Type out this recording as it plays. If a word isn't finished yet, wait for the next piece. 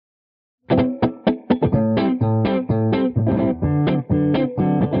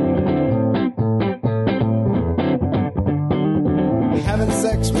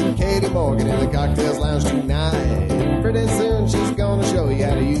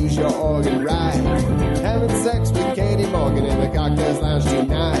use your organ right. Having sex with Katie Morgan in the CockTales Lounge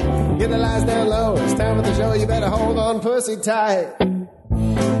tonight. Get the lights down low, it's time for the show, you better hold on pussy tight.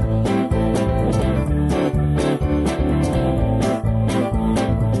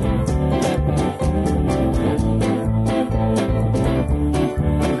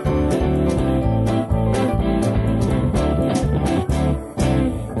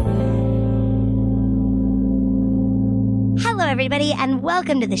 Everybody, and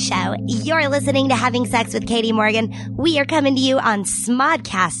welcome to the show. You're listening to Having Sex with Katie Morgan. We are coming to you on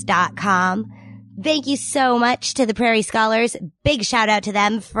smodcast.com. Thank you so much to the Prairie Scholars. Big shout out to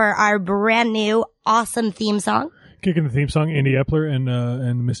them for our brand new awesome theme song. Kicking the theme song, Andy Epler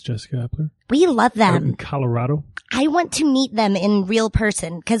and Miss Jessica Epler. We love them. Out in Colorado. I want to meet them in real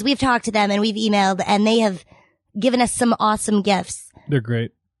person because we've talked to them and we've emailed and they have given us some awesome gifts. They're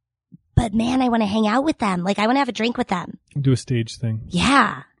great. But man, I want to hang out with them. Like, I want to have a drink with them. Do a stage thing.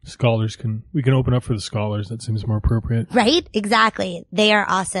 Yeah. We can open up for the scholars. That seems more appropriate. Right? Exactly. They are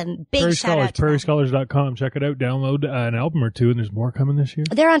awesome. Big Prairie shout out to PrairieScholars.com. Check it out. Download an album or two, and there's more coming this year.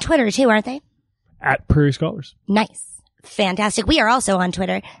 They're on Twitter too, aren't they? At Prairie Scholars. Nice. Fantastic. We are also on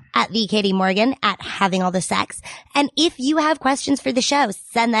Twitter at the Katie Morgan, at Having All the Sex. And if you have questions for the show,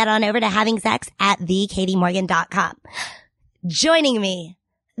 send that on over to HavingSex at thekatiemorgan.com. Joining me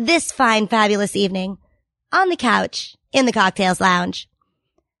this fine, fabulous evening on the couch in the CockTales Lounge.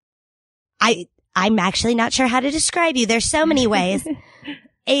 I'm actually not sure how to describe you. There's so many ways.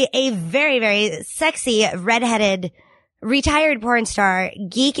 A very, very sexy, redheaded, retired porn star,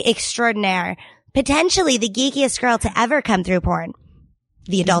 geek extraordinaire, potentially the geekiest girl to ever come through porn.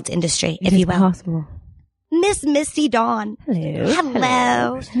 The adult industry, if you will. Possible. Miss Misty Dawn. Hello.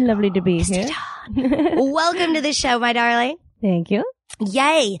 Hello. It's lovely to be Misty here. Dawn. Welcome to the show, my darling. Thank you.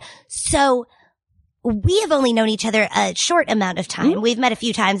 Yay. So we have only known each other a short amount of time. We've met a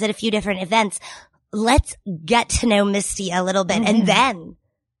few times at a few different events. Let's get to know Misty a little bit and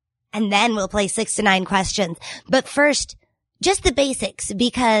then we'll play 6 to 9 questions. But first, just the basics,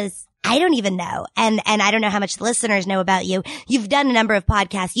 because I don't even know. And I don't know how much the listeners know about you. You've done a number of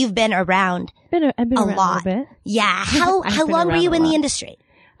podcasts. You've been around. I've been a around lot. A little bit. Yeah. How long were you in the industry?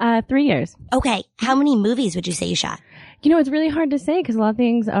 3 years. Okay. How many movies would you say you shot? You know, it's really hard to say because a lot of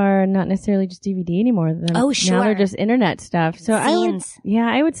things are not necessarily just DVD anymore. Oh, sure. Now they're just internet stuff. So Scenes.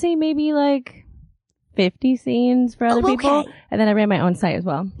 I would say maybe like 50 scenes for other people. Okay. And then I ran my own site as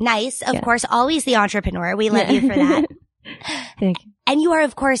well. Nice. Of course, always the entrepreneur. We love you for that. Thank you. And you are,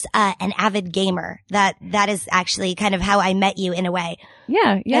 of course, an avid gamer. That is actually kind of how I met you in a way.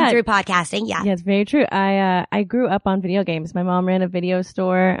 Yeah. And through podcasting. Yeah. Yeah, it's very true. I grew up on video games. My mom ran a video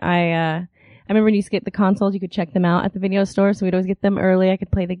store. I remember when you used to get the consoles, you could check them out at the video store. So we'd always get them early. I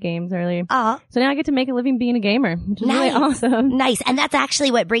could play the games early. So now I get to make a living being a gamer, which is really awesome. Nice. And that's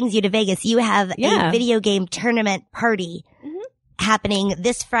actually what brings you to Vegas. You have a video game tournament party happening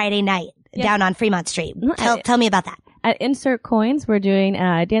this Friday night down on Fremont Street. Tell me about that. At Insert Coins, we're doing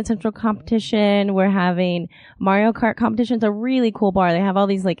a Dance Central competition. We're having Mario Kart competition. It's a really cool bar. They have all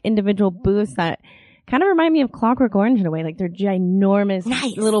these like individual booths that kind of remind me of Clockwork Orange in a way. Like they're ginormous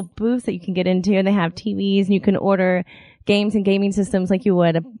little booths that you can get into, and they have TVs and you can order games and gaming systems like you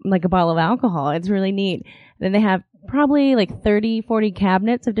would like a bottle of alcohol. It's really neat. Then they have probably like 30, 40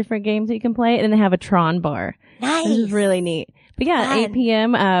 cabinets of different games that you can play. And then they have a Tron bar. Nice. This is really neat. But yeah, 8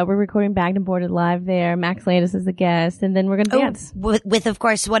 p.m., we're recording Bagged and Boarded live there. Max Landis is the guest, and then we're going to dance. With, of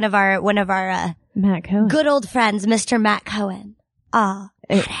course, one of our Matt Cohen. Good old friends, Mr. Matt Cohen.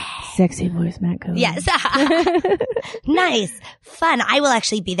 Sexy voice, Matt Cohen. Yes. Nice. Fun. I will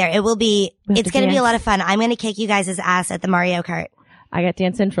actually be there. It's going to be a lot of fun. I'm going to kick you guys' ass at the Mario Kart. I got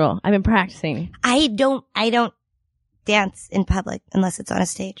Dance Central. I've been practicing. I don't dance in public unless it's on a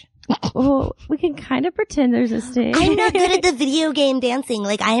stage. Well, we can kind of pretend there's a stage. I'm not good at the video game dancing.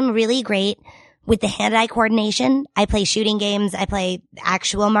 Like, I am really great with the hand-eye coordination. I play shooting games. I play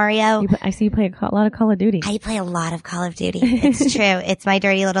actual Mario. I see you play a lot of Call of Duty. I play a lot of Call of Duty. It's true. It's my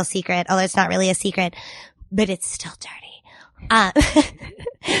dirty little secret, although it's not really a secret, but it's still dirty.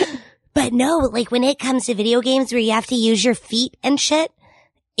 But no, like when it comes to video games where you have to use your feet and shit,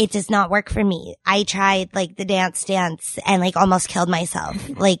 it does not work for me. I tried like the dance and like almost killed myself.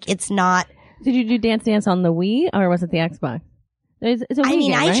 Like it's not. Did you do Dance on the Wii or was it the Xbox? It's a Wii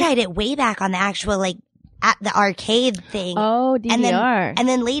game, I right? tried it way back on the actual like at the arcade thing. Oh, DVR. And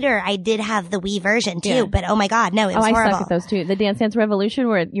then later I did have the Wii version too, but oh my God, no, it was horrible. I suck at those too. The Dance Revolution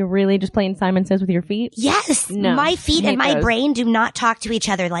where you're really just playing Simon Says with your feet. Yes. No, my feet and my brain do not talk to each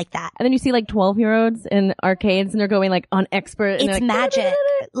other like that. And then you see like 12-year-olds in arcades and they're going like on expert. And it's like, magic.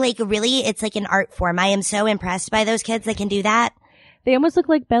 Like really, it's like an art form. I am so impressed by those kids that can do that. They almost look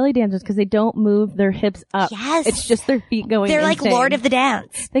like belly dancers because they don't move their hips up. Yes. It's just their feet going They're like insane. Lord of the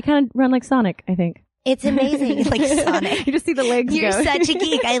Dance. They kind of run like Sonic, I think. It's amazing. Like Sonic. You just see the legs You're go. such a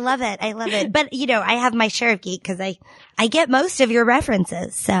geek. I love it. I love it. But, you know, I have my share of geek because I get most of your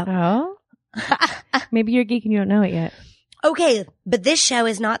references. So. Oh? Maybe you're a geek and you don't know it yet. Okay. But this show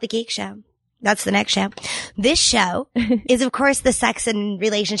is not the geek show. That's the next show. This show is, of course, the sex and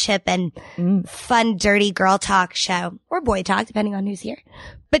relationship and fun, dirty girl talk show, or boy talk, depending on who's here.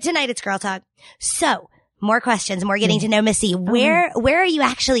 But tonight it's girl talk. So, more questions, more getting to know Missy. Where are you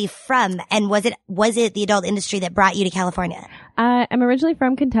actually from? And was it the adult industry that brought you to California? I'm originally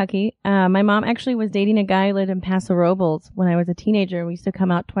from Kentucky. My mom actually was dating a guy who lived in Paso Robles when I was a teenager. We used to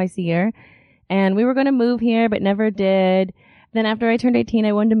come out twice a year. And we were going to move here, but never did. Then after I turned 18,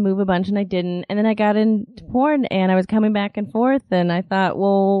 I wanted to move a bunch and I didn't. And then I got into porn and I was coming back and forth and I thought,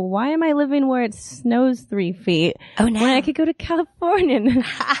 well, why am I living where it snows 3 feet Oh, no. when I could go to California?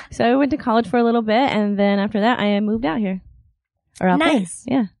 So I went to college for a little bit and then after that I moved out here. Or out Nice.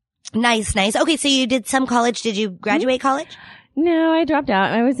 there. Yeah. Nice. Okay, so you did some college. Did you graduate college? No, I dropped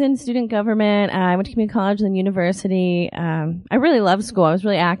out. I was in student government. I went to community college and university. I really loved school. I was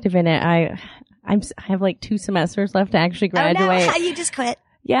really active in it. I have like 2 semesters left to actually graduate. Oh, no. You just quit.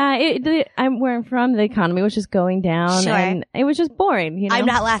 Yeah, where I'm from, the economy was just going down. Sure. And it was just boring, you know? I'm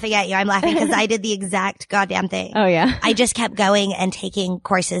not laughing at you. I'm laughing because I did the exact goddamn thing. Oh, yeah. I just kept going and taking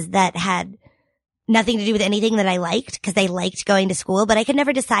courses that had nothing to do with anything that I liked because I liked going to school, but I could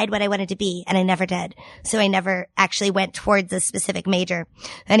never decide what I wanted to be, and I never did. So I never actually went towards a specific major.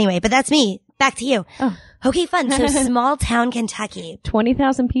 Anyway, but that's me. Back to you. Oh. Okay, fun. So small town Kentucky.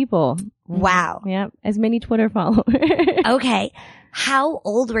 20,000 people. Wow. Yeah, as many Twitter followers. Okay. How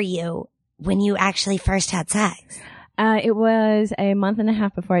old were you when you actually first had sex? It was a month and a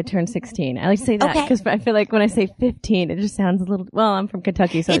half before I turned 16. I like to say that Okay. because I feel like when I say 15, it just sounds a little, well, I'm from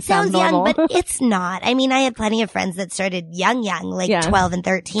Kentucky, so it sounds normal. young, but it's not. I mean, I had plenty of friends that started young, like Yeah. 12 and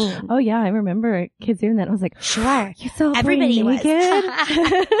 13. Oh, yeah, I remember kids doing that. I was like, Sure. you saw Everybody was. naked?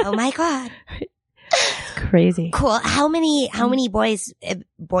 Oh my God. It's crazy. Cool. How many boys,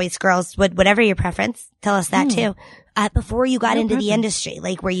 girls, whatever your preference, tell us that too. Before you got No into the preference. industry,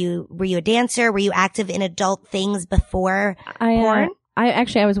 like were you a dancer? Were you active in adult things before porn?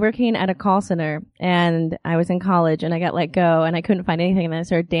 I was working at a call center and I was in college and I got let go and I couldn't find anything and then I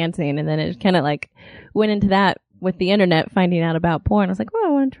started dancing and then it kind of like went into that with the internet, finding out about porn. I was like, oh,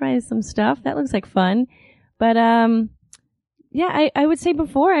 I want to try some stuff. That looks like fun. But, yeah, I would say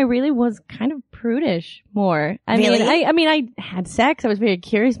before I really was kind of prudish more. Really? I had sex. I was very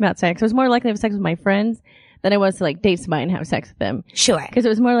curious about sex. I was more likely to have sex with my friends than I was to like date somebody and have sex with them. Sure. Because it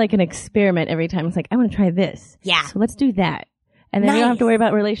was more like an experiment every time. It's like, I want to try this. Yeah. So let's do that. And then you don't have to Nice. worry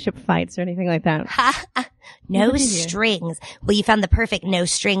about relationship fights or anything like that. No What did you do? strings. Well, you found the perfect no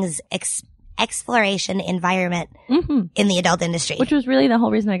strings exploration environment in the adult industry. Which was really the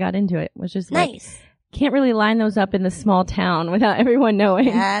whole reason I got into it. Was just like, Nice. can't really line those up in the small town without everyone knowing.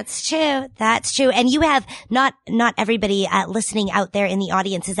 That's true. That's true. And you have not everybody listening out there in the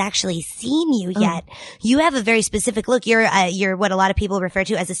audience has actually seen you yet. You have a very specific look. You're what a lot of people refer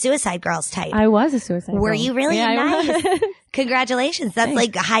to as a Suicide Girls type. I was a suicide Were girl. you really? Yeah, I Nice. was. Congratulations. That's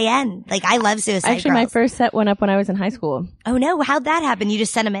like high end. Like I love Suicide Actually, my Girls. first set went up when I was in high school. Oh no. How'd that happen? You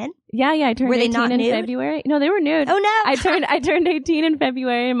just sent them in? Yeah, I turned Were they 18 not in nude? February. No, they were nude. Oh no. I turned 18 in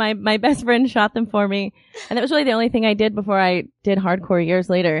February and my best friend shot them for me. And that was really the only thing I did before I did hardcore years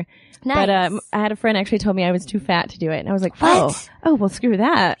later. Nice. But I had a friend actually told me I was too fat to do it. And I was like, What? oh, well, screw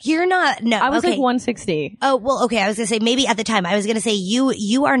that. You're not. No. I was okay. like 160. Oh, well, okay. I was going to say maybe at the time I was going to say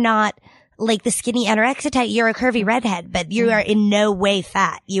you are not like the skinny anorexic type. You're a curvy redhead, but you are in no way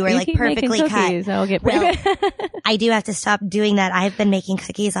fat. You are You like keep making perfectly cookies, cut. I'll get Well, pregnant. I do have to stop doing that. I've been making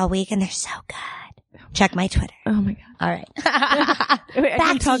cookies all week and they're so good. Check my Twitter. Oh my God. All right. Wait, I Back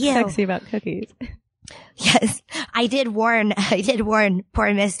can to talk you. sexy about cookies. Yes. I did warn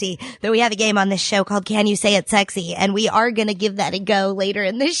poor Misty that we have a game on this show called Can You Say It Sexy? And we are going to give that a go later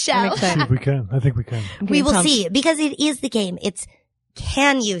in this show. I'm See excited. if we can. I think we can. We will see because it is the game. It's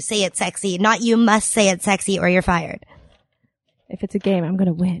can you say it sexy? Not you must say it sexy or you're fired. If it's a game, I'm going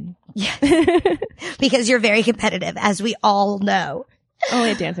to win. Because you're very competitive, as we all know.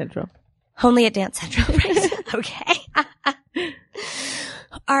 Only at Dance Central. Only at Dance Central. Right? Okay.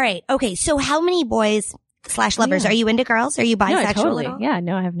 All right. Okay. So how many boys / lovers are you into girls? Are you bisexual No, totally. at all? Yeah,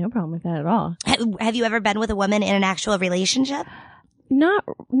 no, I have no problem with that at all. Have you ever been with a woman in an actual relationship? Not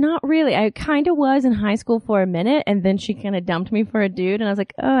really. I kind of was in high school for a minute, and then she kind of dumped me for a dude, and I was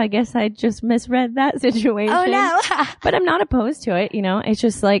like, oh, I guess I just misread that situation. Oh, no. But I'm not opposed to it, It's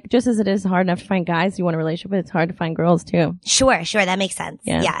just like, just as it is hard enough to find guys you want a relationship with, it's hard to find girls too. Sure. That makes sense.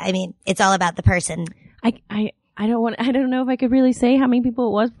 Yeah. I mean, it's all about the person. I don't know if I could really say how many people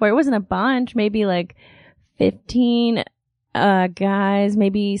it was before. It wasn't a bunch, maybe like 15 guys,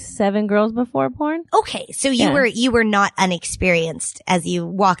 maybe 7 girls before porn. Okay, so you were not unexperienced as you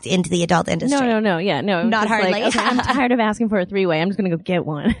walked into the adult industry. No. Yeah, no. Not hardly. Like, okay, I'm tired of asking for a 3-way. I'm just gonna go get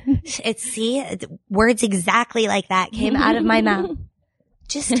one. Words exactly like that came out of my mouth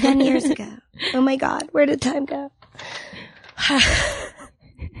just 10 years ago. Oh my God, where did time go?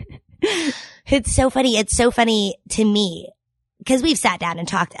 It's so funny. It's so funny to me because we've sat down and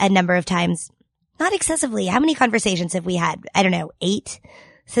talked a number of times. Not excessively. How many conversations have we had? I don't know, 8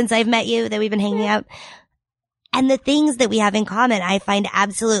 since I've met you that we've been hanging out. And the things that we have in common, I find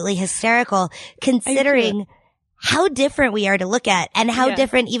absolutely hysterical considering how different we are to look at and how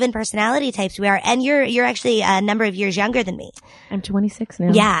different even personality types we are. And you're actually a number of years younger than me. I'm 26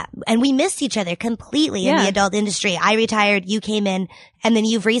 now. Yeah. And we missed each other completely in the adult industry. I retired, you came in, and then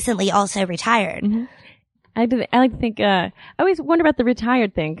you've recently also retired. Mm-hmm. I like to think, I always wonder about the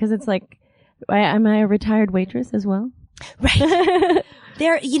retired thing because it's like, am I a retired waitress as well? Right.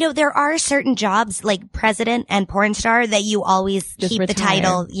 There are certain jobs like president and porn star that you always just keep retire. The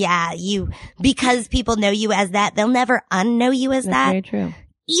title. Yeah. Because people know you as that, they'll never unknow you as that. That's very true.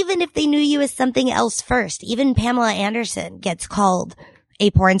 Even if they knew you as something else first. Even Pamela Anderson gets called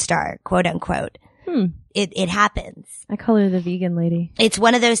a porn star, quote unquote. It happens. I call her the vegan lady. It's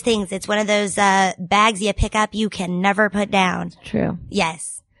one of those things. It's one of those, bags you pick up you can never put down. It's true.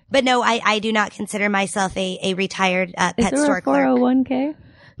 Yes. But no, I do not consider myself a retired pet store clerk. Is there a 401k?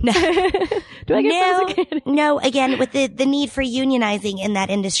 No. Do I get those? No, again, with the need for unionizing in that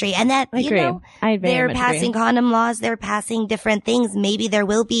industry and that, I agree. They're passing condom laws, they're passing different things. Maybe there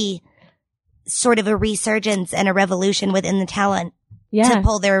will be sort of a resurgence and a revolution within the talent to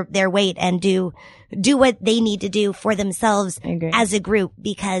pull their weight and do what they need to do for themselves as a group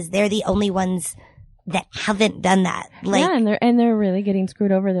because they're the only ones that haven't done that. And they're really getting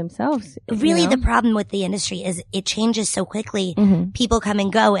screwed over themselves. Really, the problem with the industry is it changes so quickly. Mm-hmm. People come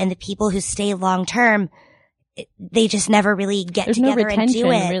and go, and the people who stay long term, they just never really get together and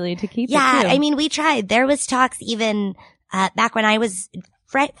do it. Really to keep it. Yeah, I mean, we tried. There was talks even back when I was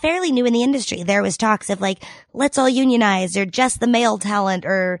fairly new in the industry. There was talks of like, let's all unionize or just the male talent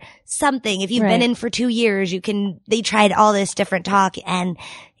or something. If you've been in for 2 years, they tried all this different talk and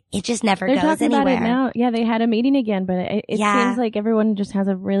it just never goes anywhere. They're talking about it now. Yeah, they had a meeting again, but it seems like everyone just has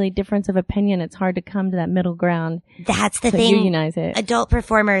a really difference of opinion. It's hard to come to that middle ground. That's the thing. Unionize it. Adult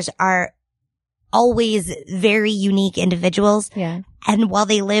performers are always very unique individuals. Yeah. And while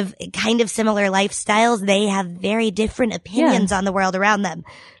they live kind of similar lifestyles, they have very different opinions on the world around them.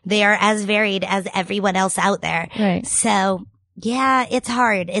 They are as varied as everyone else out there. Right. So, yeah, it's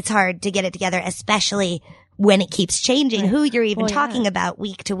hard. It's hard to get it together, especially when it keeps changing, who you're even talking about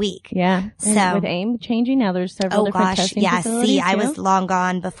week to week. Yeah. So and with AIM changing now, there's several different testing facilities. See, I was long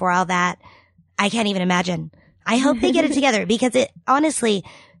gone before all that. I can't even imagine. I hope they get it together because it honestly,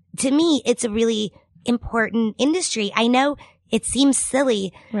 to me, it's a really important industry. I know it seems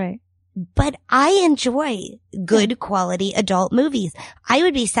silly. Right. But I enjoy good quality adult movies. I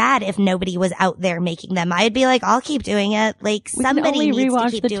would be sad if nobody was out there making them. I'd be like, I'll keep doing it. Like somebody needs to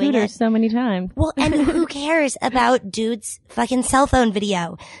keep doing it. So many times. Well, and who cares about dude's fucking cell phone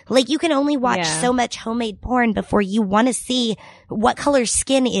video? Like you can only watch so much homemade porn before you want to see what color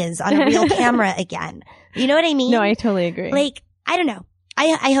skin is on a real camera again. You know what I mean? No, I totally agree. Like, I don't know.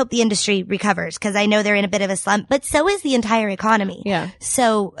 I hope the industry recovers because I know they're in a bit of a slump, but so is the entire economy. Yeah.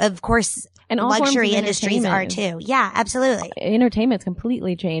 So, of course, and all luxury industries are too. Yeah, absolutely. Entertainment's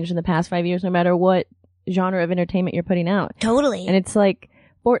completely changed in the past 5 years, no matter what genre of entertainment you're putting out. Totally. And it's like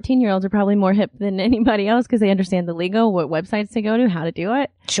 14-year-olds are probably more hip than anybody else because they understand the lingo, what websites to go to, how to do it.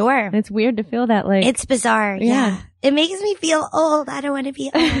 Sure. And it's weird to feel that like. It's bizarre. Yeah. It makes me feel old. I don't want to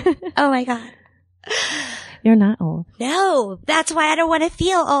be old. Oh my God. You're not old. No, that's why I don't want to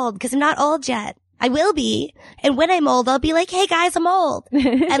feel old because I'm not old yet. I will be. And when I'm old, I'll be like, hey guys, I'm old.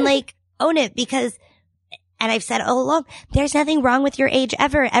 And like own it because, and I've said all along, there's nothing wrong with your age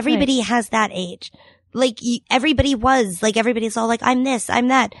ever. Everybody has that age. Like everybody was like, everybody's all like, I'm this, I'm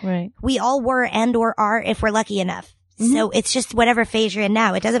that. Right. We all were and or are if we're lucky enough. Mm-hmm. So it's just whatever phase you're in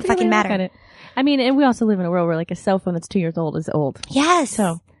now. It doesn't fucking matter. I mean, and we also live in a world where like a cell phone that's 2 years old is old. Yes.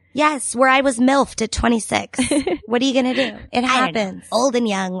 So. Yes, where I was MILF'd at 26. What are you going to do? It happens. Old and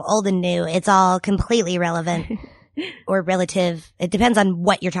young, old and new. It's all completely relevant. or relative. It depends on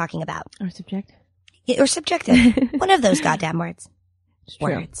what you're talking about. Or subject. Or subjective. One of those goddamn words. It's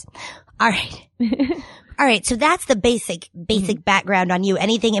true. Words. All right. All right. So that's the basic background on you.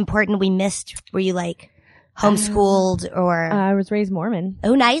 Anything important we missed? Were you like homeschooled or? I was raised Mormon.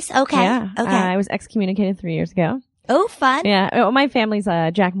 Oh, nice. Okay. Yeah. Okay. I was excommunicated 3 years ago. Oh, fun. Yeah. Oh, my family's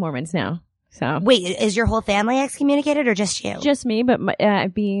Jack Mormons now. So wait, is your whole family excommunicated or just you? Just me, but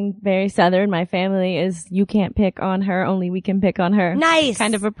being very Southern, my family is you can't pick on her, only we can pick on her. Nice.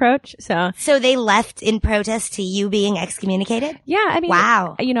 Kind of approach. So they left in protest to you being excommunicated? Yeah, I mean,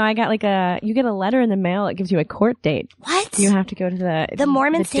 wow. You know, I got you get a letter in the mail. It gives you a court date. What? You have to go to the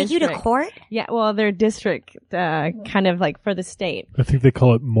Mormons take you to court? Yeah, well, their district, kind of like for the state. I think they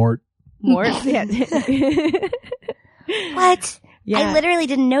call it Mort. Mort? Yeah. What? Yeah. I literally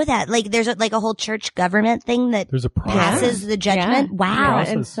didn't know that. Like, there's a whole church government thing that there's a passes the judgment. Yeah. Wow.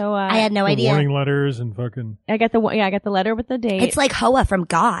 Process. And so, I had no idea. Warning letters and fucking. I got the letter with the date. It's like Hoa from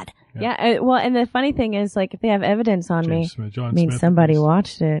God. Yeah. Well, and the funny thing is, like, if they have evidence on James Smith, John I mean, Smith somebody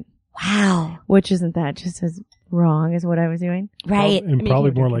watched it. Wow. Which isn't that just as wrong as what I was doing? Right. And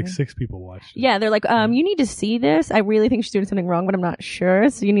probably more like 6 people watched it. Yeah, they're like, you need to see this. I really think she's doing something wrong, but I'm not sure.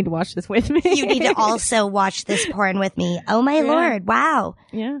 So you need to watch this with me. You need to also watch this porn with me. Oh my Lord. Wow.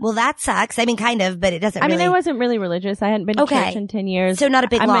 Yeah. Well, that sucks. I mean, kind of, but it doesn't really. I mean, I wasn't really religious. I hadn't been to church in 10 years. So not a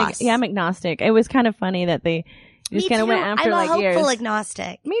big loss. I'm agnostic. It was kind of funny that they just kind of went after I'm a like years. hopeful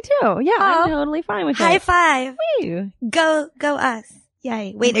agnostic. Me too. Yeah, I'm totally fine with High it. five. Woo. Go us.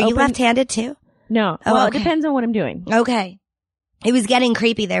 Yay. Wait, are you left-handed too? No. Oh, well, okay. It depends on what I'm doing. Okay. It was getting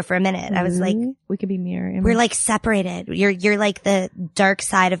creepy there for a minute. I was like, we could be mirror image. we're like separated. You're like the dark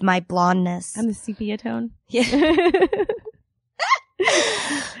side of my blondness. I'm the sepia tone. Yeah.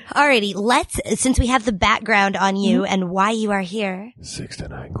 Alrighty, since we have the background on you and why you are here. 6 to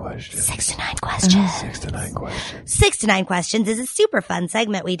 9 questions. 6 to 9 questions. 6 to 9 questions. 6 to 9 questions is a super fun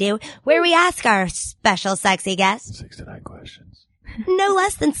segment we do where we ask our special sexy guests 6 to 9 questions. no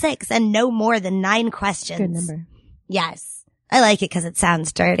less than 6 and no more than 9 questions. Good number. Yes. I like it because it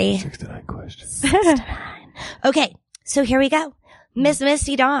sounds dirty. 6 to 9 questions. 6 to 9. Okay, so here we go. Miss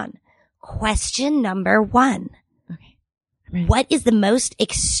Misty Dawn. Question number 1. Okay. What is the most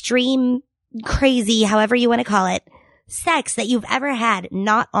extreme, crazy, however you want to call it, sex that you've ever had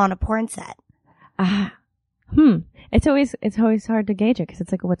not on a porn set? It's always hard to gauge it because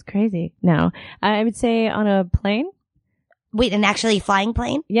it's like, what's crazy? No. I would say on a plane. Wait, an actually flying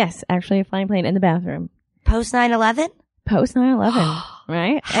plane? Yes, actually a flying plane in the bathroom. Post 9/11? Post 9/11,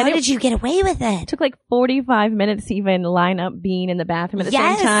 right? How did you get away with it? It took like 45 minutes to even line up being in the bathroom at the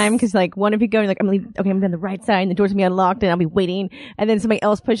same time. Cause like one of you go, like, I'm on the right side and the door's gonna be unlocked and I'll be waiting. And then somebody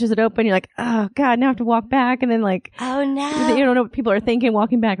else pushes it open. You're like, oh God, now I have to walk back. And then like, oh no. You don't know what people are thinking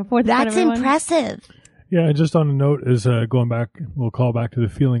walking back and forth. That's impressive. Yeah, and just on a note is going back, we'll call back to the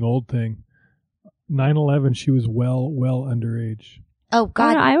feeling old thing. 9/11, she was well underage. Oh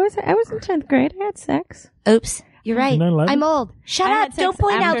God. Oh, no, I was in 10th grade. I had sex. Oops. You're right. 9/11? I'm old. Shut up. Don't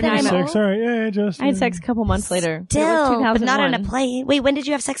point out that I'm old. 6, all right. Yeah, just. I had sex a couple months later. Still, but not on a 2001. plane. Wait, when did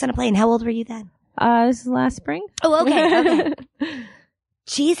you have sex on a plane? How old were you then? This is last spring. Oh, okay.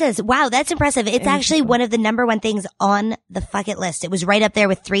 Jesus. Wow, that's impressive. It's actually one of the number 1 things on the bucket list. It was right up there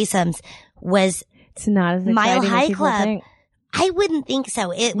with threesomes. It's not as exciting Mile as High people Club. think. I wouldn't think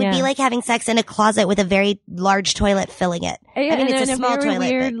so. It would be Yeah. like having sex in a closet with a very large toilet filling it. Yeah, I mean, and it's a then small very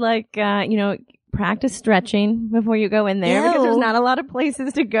toilet. weird, but practice stretching before you go in there because there's not a lot of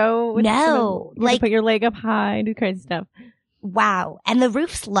places to go. No, you put your leg up high, do crazy stuff. Wow. And the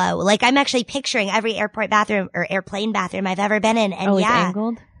roof's low. Like, I'm actually picturing every airport bathroom or airplane bathroom I've ever been in. And It's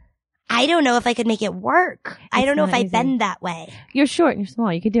angled. I don't know if I could make it work. I don't know if not I easy. bend that way. You're short and you're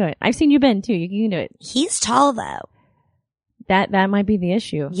small. You could do it. I've seen you bend too. You can do it. He's tall though. That might be the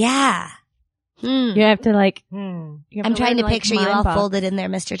issue. Yeah. You have to I'm trying to picture you all folded in there,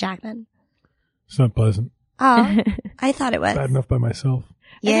 Mr. Jackman. It's not pleasant. Oh, I thought it was. Bad enough by myself.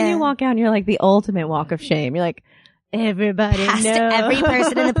 And then you walk out and you're like the ultimate walk of shame. You're like, everybody Past knows. every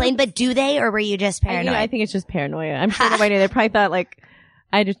person in the plane, but do they, or were you just paranoid? I think it's just paranoia. I'm sure nobody knew. They probably thought like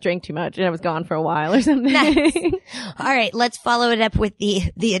I just drank too much and I was gone for a while or something. Nice. All right, let's follow it up with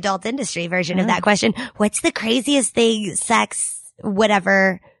the adult industry version of that question. What's the craziest thing, sex,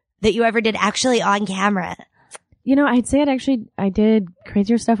 whatever, that you ever did actually on camera? I'd say I did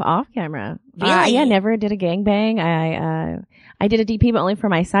crazier stuff off camera. Really? Yeah, never did a gangbang. I did a DP, but only for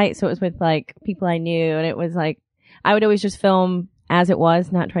my site. So it was with like people I knew, and it was like I would always just film as it was,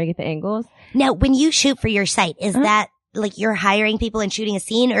 not try to get the angles. Now, when you shoot for your site, is that like you're hiring people and shooting a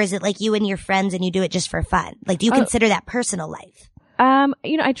scene, or is it like you and your friends and you do it just for fun? Like, do you consider that personal life?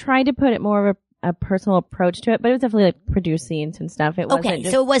 I tried to put it more of a personal approach to it, but it was definitely like produced scenes and stuff. It wasn't Okay,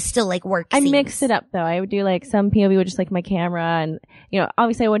 just, so it was still like work I scenes. mixed it up though. I would do like some POV with just like my camera, and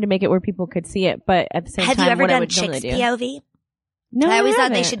obviously I wanted to make it where people could see it, but at the same Have time, you ever what I done would chicks normally do. POV? No, I always thought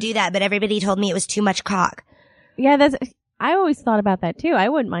haven't. they should do that, but everybody told me it was too much cock. Yeah, I always thought about that too. I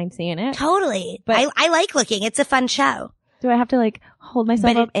wouldn't mind seeing it. Totally. But- I like looking. It's a fun show. Do I have to like hold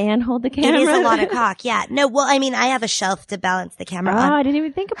myself But up and hold the camera? It is a lot of cock, yeah. No, well, I mean, I have a shelf to balance the camera Oh, on. I didn't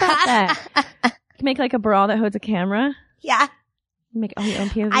even think about that. Make like a bra that holds a camera. Yeah. Make all your own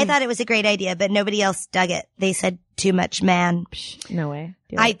POV. I thought it was a great idea, but nobody else dug it. They said too much man. No way.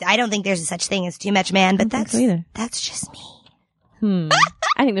 I don't think there's a such thing as too much man, but I don't think so either. that's just me.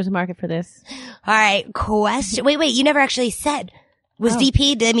 I think there's a market for this. All right, question. Wait, you never actually said. Was Oh.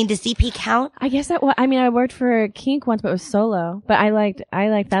 DP, does DP count? I guess that. I mean, I worked for Kink once, but it was solo. But I liked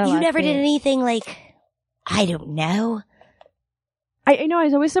that a lot. You never too. did anything like, I don't know, I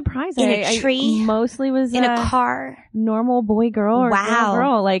was always surprised. In a I tree? mostly was in a car? normal boy girl or Wow.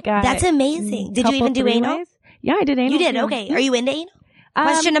 girl. Like That's amazing. Did you even do anal? Ways. Yeah, I did anal. You did, too. okay. Are you into anal?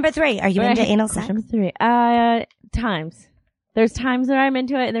 Question number 3. Are you into anal sex? Question number 3. Times. There's times that I'm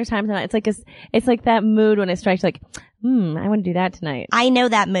into it, and there's times that not. It's like that mood when it strikes. Like, I want to do that tonight. I know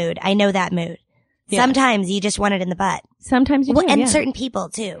that mood. Yeah. Sometimes you just want it in the butt. Sometimes you do, And yeah. certain people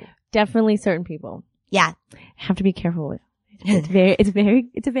too. Definitely certain people. Yeah. Have to be careful with. It's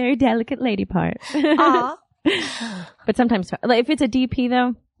a very delicate lady part. Aw. But sometimes, like if it's a DP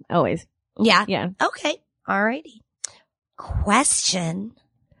though, always. Yeah. Yeah. Okay. Alrighty. Question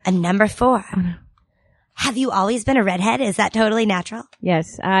number 4. Oh, no. Have you always been a redhead? Is that totally natural?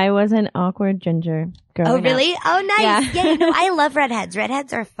 Yes, I was an awkward ginger girl. Oh, really? Oh, nice. Yeah. Yeah, no, I love redheads.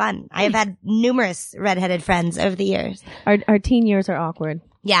 Redheads are fun. I have had numerous redheaded friends over the years. Our teen years are awkward.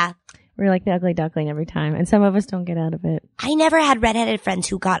 Yeah. We're like the ugly duckling every time, and some of us don't get out of it. I never had redheaded friends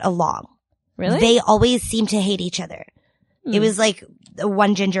who got along. Really? They always seemed to hate each other. It was like a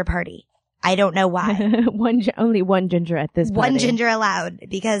one ginger party. I don't know why. Only one ginger at this party. One ginger allowed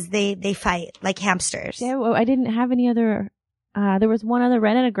because they fight like hamsters. Yeah, well, I didn't have any other. There was one other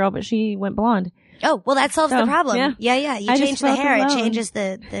redheaded girl, but she went blonde. Oh, well, that solves the Oh, problem. yeah. Yeah. You I just change the felt hair. It alone. changes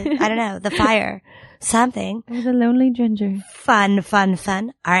the I don't know, the fire. Something. I was a lonely ginger. Fun. All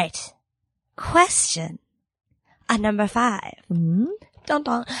right. Question. Number 5. Mm-hmm. Dun,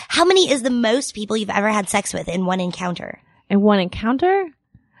 dun. How many is the most people you've ever had sex with in one encounter? And one encounter?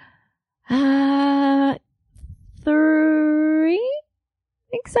 3?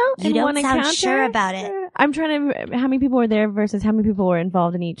 Think so? You In don't one sound encounter? sure about it. I'm trying to, how many people were there versus how many people were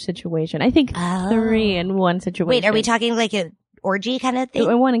involved in each situation. I think Oh. 3 in one situation. Wait, are we talking like an orgy kind of thing?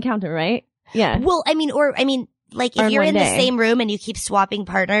 In one encounter, right? Yeah. Well, I mean, like Or if in you're one in the day. same room and you keep swapping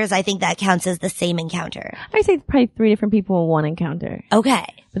partners, I think that counts as the same encounter. I say probably 3 different people in one encounter. Okay.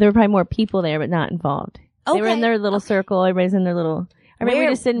 But there were probably more people there, but not involved. They were in Okay. their little circle. Everybody's in their little. I remember we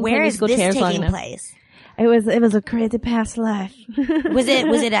just sitting in where is musical this chairs long taking enough. place? It was a crazy past life. Was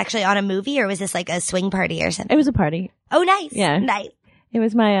it actually on a movie or was this like a swing party or something? It was a party. Oh, nice. Yeah. Nice. It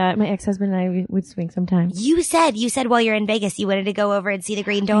was my ex-husband and I would swing sometimes. You said while you're in Vegas, you wanted to go over and see the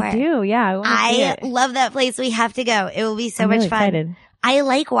Green Door. I do, yeah. wanna see I it. love that place. We have to go. It will be so I'm much really fun. excited. I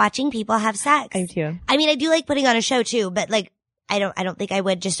like watching people have sex. I do too. I mean, I do like putting on a show too, but like, I don't think I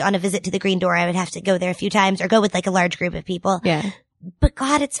would just on a visit to the Green Door. I would have to go there a few times or go with like a large group of people. Yeah. But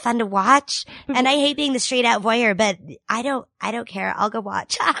God, it's fun to watch. And I hate being the straight out voyeur, but I don't care. I'll go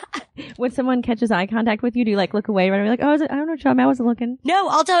watch. When someone catches eye contact with you, do you like look away right away? Like, oh, I don't know, Chum, I wasn't looking. No,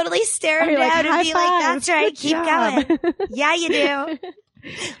 I'll totally stare Or him you're like, down and "High be like, five. that's right. Good Keep job." going. Yeah, you do.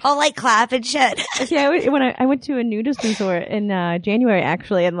 I'll like clap and shit. Yeah, when I went to a nudist resort in January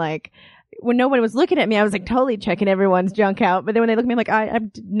actually, and like when nobody was looking at me, I was like totally checking everyone's junk out. But then when they look at me, I'm like,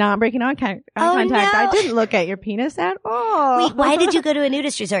 I'm not breaking eye contact. Oh, no. I didn't look at your penis at all. Wait, why did you go to a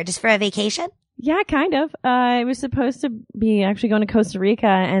nudist resort? Just for a vacation? Yeah, kind of. I was supposed to be actually going to Costa Rica,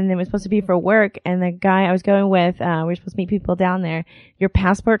 and it was supposed to be for work. And the guy I was going with, we were supposed to meet people down there. Your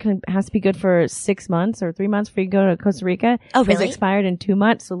passport has to be good for 6 months or 3 months for you to go to Costa Rica. Oh, It was really? expired in 2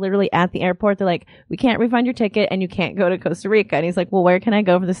 months. So literally at the airport, they're like, we can't refund your ticket and you can't go to Costa Rica. And he's like, well, where can I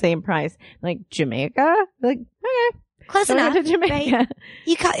go for the same price? I'm like, Jamaica? Like, okay. Close So we enough. went to Jamaica. Right?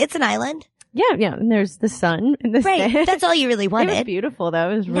 It's an island. Yeah. And there's the sun and the Right. sand. That's all you really It was wanted. beautiful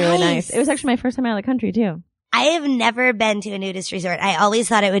though. It was really nice. It was actually my first time out of the country too. I have never been to a nudist resort. I always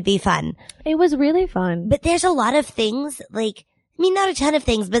thought it would be fun. It was really fun. But there's a lot of things, like, I mean, not a ton of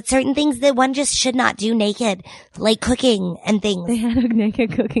things, but certain things that one just should not do naked, like cooking and things. They had a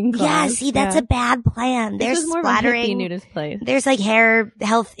naked cooking class. Yeah, see, that's a bad plan. This There's was more of a hippie splattering. nudist place. There's like hair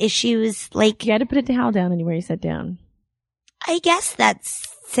health issues. Like, You had to put a towel down anywhere you sat down. I guess that's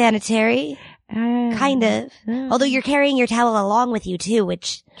sanitary. Kind of. Although you're carrying your towel along with you too,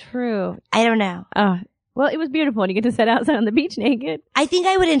 which True. I don't know. Well, it was beautiful, and you get to sit outside on the beach naked. I think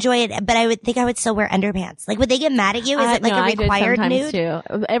I would enjoy it, but I would think I would still wear underpants. Like, would they get mad at you? Is it like no, a required I did nude?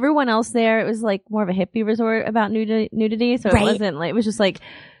 sometimes too. Everyone else there, it was like more of a hippie resort about nudity, so Right. it wasn't like, it was just like,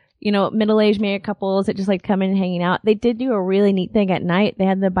 you know, middle-aged married couples that just like come in and hanging out. They did do a really neat thing at night. They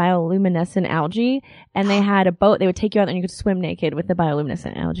had the bioluminescent algae, and they had a boat. They would take you out and you could swim naked with the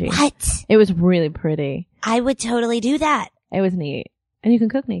bioluminescent algae. What? It was really pretty. I would totally do that. It was neat. And you can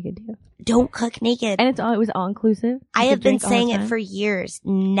cook naked too. Don't cook naked. And it was all inclusive. I have been saying it for years.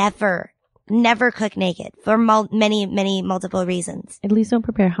 Never cook naked for many multiple reasons. At least don't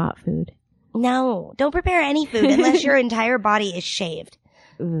prepare hot food. No, don't prepare any food unless your entire body is shaved.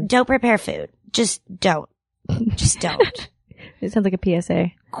 Don't prepare food. Just don't. Just don't. It sounds like a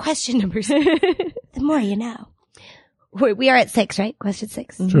PSA. Question number 6. The more you know. We are at 6, right? Question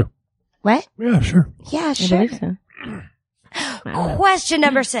 6. Sure. What? Yeah, sure. Yeah, I sure. believe so. Question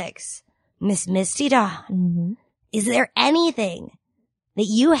number 6. Miss Misty Dawn. Mm-hmm. Is there anything that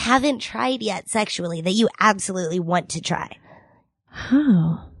you haven't tried yet sexually that you absolutely want to try?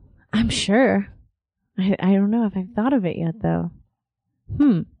 Oh, I'm sure. I don't know if I've thought of it yet, though.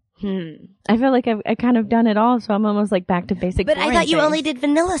 I feel like I've kind of done it all, so I'm almost like back to basic. But I thought you things. only did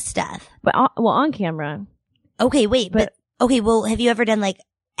vanilla stuff. But on camera. Okay, wait, but okay, well, have you ever done like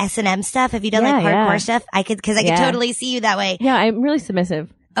S&M stuff? Have you done like hardcore stuff? I could totally see you that way. Yeah, I'm really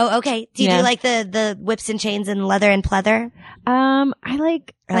submissive. Oh, okay. Do you do like the whips and chains and leather and pleather? I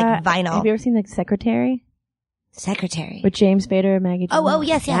like Or like vinyl? Have you ever seen the Secretary Secretary. with James Spader and Maggie? Oh, Gyllenhaal?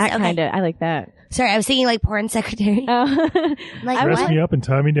 yes, That okay. kind of. I like that. Sorry, I was thinking like porn secretary. Like Dress what? me up and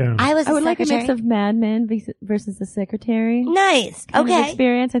tie me down. I was I a would like a secretary. mix of Mad Men versus the Secretary. Nice. Kind of Okay.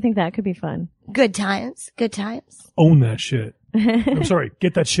 experience. I think that could be fun. Good times. Good times. Own that shit. I'm sorry.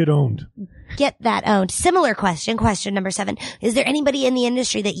 Get that shit owned. Get that owned. Similar question. Question number 7. Is there anybody in the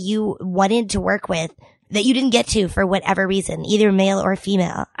industry that you wanted to work with that you didn't get to for whatever reason, either male or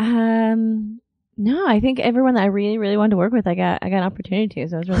female? No, I think everyone that I really, really wanted to work with, I got an opportunity to.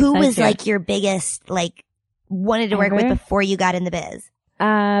 So I was really Who excited was to. like your biggest, like, wanted to work with Ever? before you got in the biz?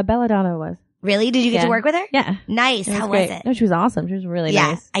 Belladonna was. Really? Did you get Yeah. to work with her? Yeah. Nice. It was How great. was it? No, she was awesome. She was really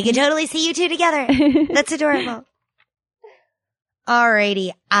Yeah. nice. I could totally see you two together. That's adorable.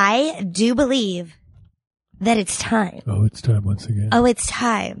 Alrighty. I do believe that it's time. Oh, it's time once again. Oh, it's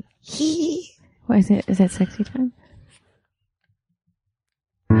time. What is it? Is that sexy time?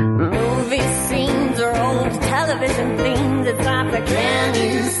 Movie scenes or old television themes. It's time for Can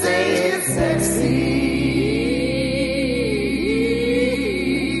You Say It's Sexy?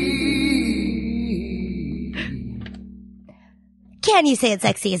 Can You Say It's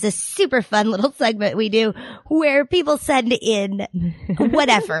Sexy is a super fun little segment we do where people send in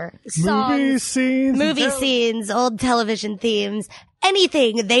whatever. songs, movie scenes, old television themes,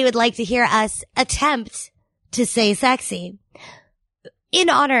 anything they would like to hear us attempt to say sexy. In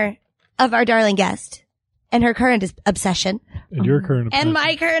honor of our darling guest and her current obsession. And your current obsession. And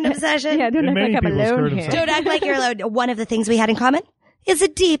my current obsession. Yeah, don't And act many like I'm people's alone current here. obsession. Don't act like you're alone. One of the things we had in common is a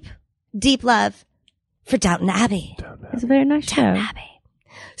deep, deep love for Downton Abbey. It's a very nice show. Downton Abbey.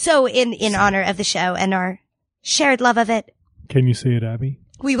 So in honor of the show and our shared love of it, Can you say it, Abby?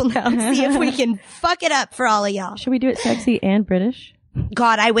 we will now see if we can fuck it up for all of y'all. Should we do it sexy and British?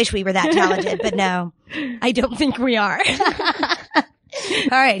 God, I wish we were that talented, but no, I don't think we are.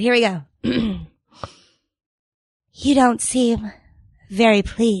 All right, here we go. You don't seem very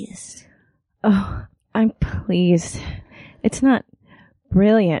pleased. Oh, I'm pleased. It's not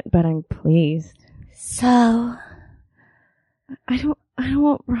brilliant, but I'm pleased. So, I don't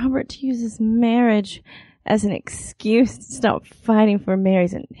want Robert to use his marriage as an excuse to stop fighting for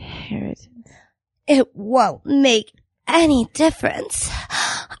Mary's inheritance. it won't make any difference.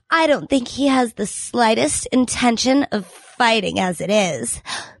 I don't think he has the slightest intention of fighting as it is.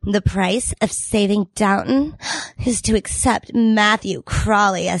 The price of saving Downton is to accept Matthew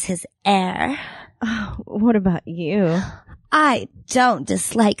Crawley as his heir. Oh, what about you? I don't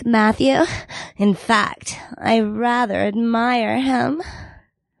dislike Matthew. In fact, I rather admire him.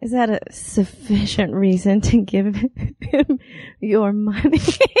 Is that a sufficient reason to give him your money?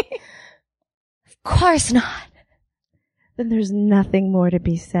 Of course not. Then there's nothing more to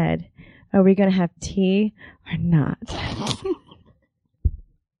be said. Are we going to have tea or not?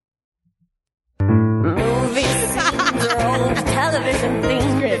 Movie scenes or old television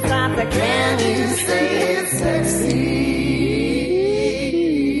themes. It's time for Can You Say It's Sexy?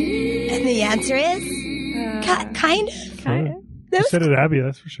 And the answer is kind of. You said it, Abby,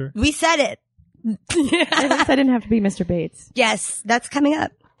 that's for sure. We said it. At least I didn't have to be Mr. Bates. Yes, that's coming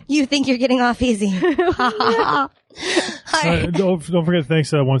up. You think you're getting off easy. All right. Don't forget,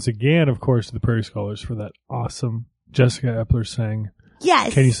 thanks once again, of course, to the Prairie Scholars for that awesome Jessica Epler sang.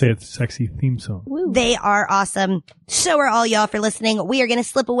 Yes. Can you say it's a sexy theme song? Woo. They are awesome. So are all y'all for listening. We are going to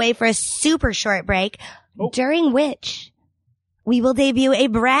slip away for a super short break, during which we will debut a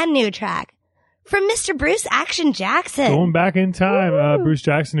brand new track from Mr. Bruce Action Jackson. Going back in time, Bruce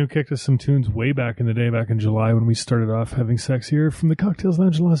Jackson, who kicked us some tunes way back in the day, back in July when we started off having sex here from the CockTales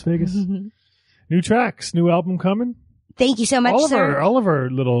Lounge in Las Vegas. New tracks, new album coming. Thank you so much, sir. All of our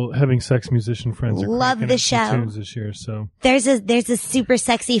little having sex musician friends are Love cranking the out some show. tunes this year. So There's a super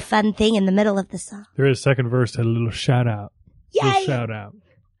sexy fun thing in the middle of the song. there is second verse, had a little shout out. Yay! Little shout out.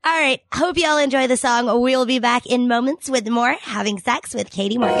 All right. Hope y'all enjoy the song. We'll be back in moments with more Having Sex with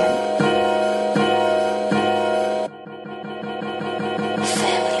Katie Morgan.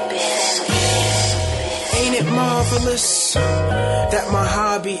 Ain't it marvelous that my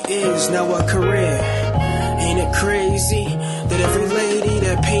hobby is now a career? Ain't it crazy that every lady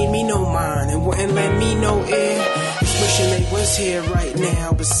that paid me no mind and wouldn't lend me no ear is wishing they was here right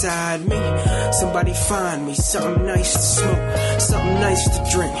now beside me? Somebody find me something nice to smoke, something nice to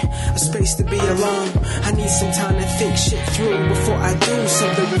drink, a space to be alone. I need some time to think shit through before I do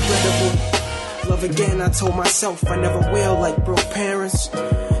something regrettable. Love again, I told myself I never will, like broke parents.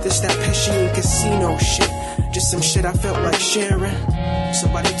 This that Pesci and casino shit, just some shit I felt like sharing.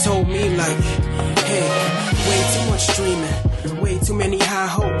 Somebody told me like, hey, way too much dreaming, way too many high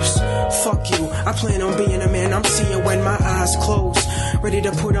hopes. Fuck you, I plan on being a man I'm seeing when my eyes close. Ready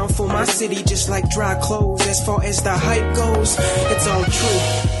to put on for my city just like dry clothes. As far as the hype goes, it's all true,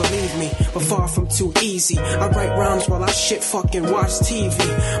 believe me, but far from too easy. I write rhymes while I shit fucking watch TV.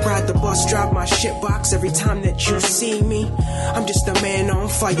 Ride the bus, drive my shit box every time that you see me. I'm just a man on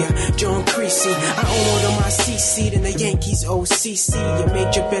fire, John Creasy. I own all of my C-seat in the Yankees OCC. You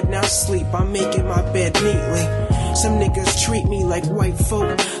made your bed, now sleep, I'm making my bed neatly. Some niggas treat me like white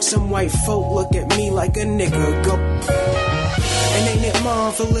folk, some white folk look at me like a nigga. Go. And ain't it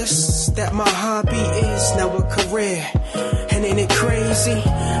marvelous that my hobby is now a career? And ain't it crazy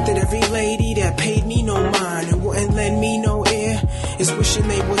that every lady that paid me no mind and wouldn't lend me no ear is wishing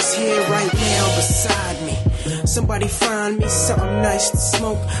they was here right now beside me? Somebody find me something nice to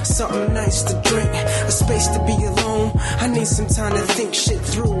smoke, something nice to drink, a space to be alone. I need some time to think shit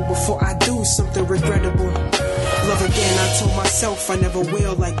through before I do something regrettable. Love again, I told myself I never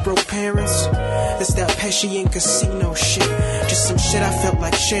will, like broke parents. It's that Pesci and casino shit, just some shit I felt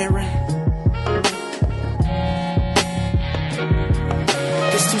like sharing.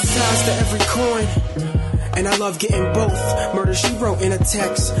 There's two sides to every coin, and I love getting both. Murder she wrote in a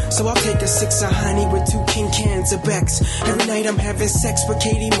text, so I'll take a 6 of honey with 2 king cans of Bex. Every night I'm having sex with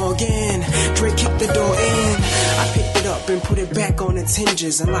Katie Morgan. Drake kicked the door in, I picked it up and put it back on its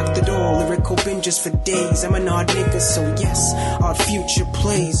hinges. Unlocked the door, lyrical binges for days. I'm an odd nigga, so yes, odd future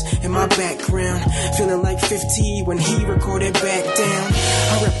plays in my background. Feeling like 50 when he recorded Back Down.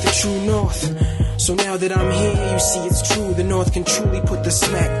 I rep the true north, so now that I'm here, you see it's true. The North can truly put the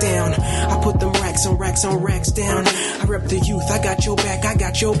smack down. I put them racks on racks on racks down. I rep the youth, I got your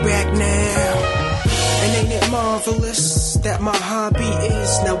back now. And ain't it marvelous that my hobby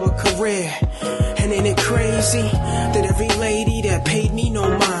is now a career? And ain't it crazy that every lady that paid me no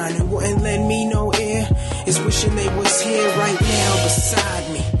mind and wouldn't lend me no ear is wishing they was here right now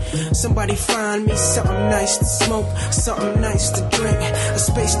beside me? Somebody find me something nice to smoke, something nice to drink, a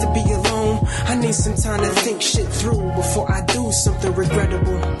space to be alone. I need some time to think shit through before I do something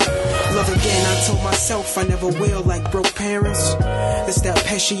regrettable. Love again, I told myself I never will, like broke parents. It's that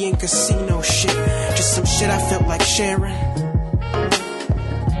Pesci and casino shit, just some shit I felt like sharing.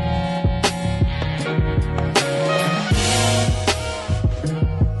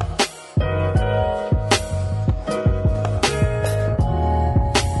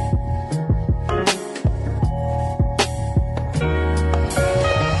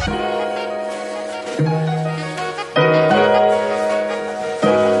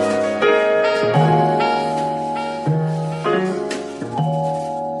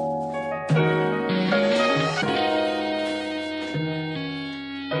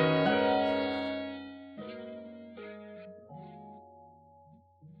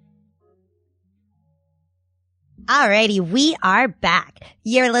 Alrighty, we are back.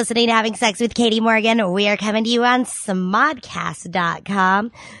 You're listening to Having Sex with Katie Morgan. We are coming to you on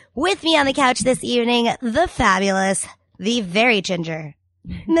smodcast.com. With me on the couch this evening, the fabulous, the very ginger,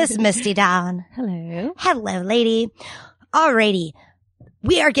 Miss Misty Dawn. Hello. Hello, lady. Alrighty.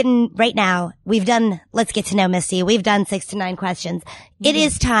 We are getting, right now, we've done, let's get to know Misty. We've done 6 to 9 questions. It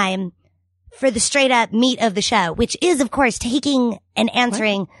is time for the straight up meat of the show, which is, of course, taking and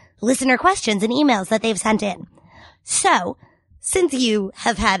answering listener questions and emails that they've sent in. So, since you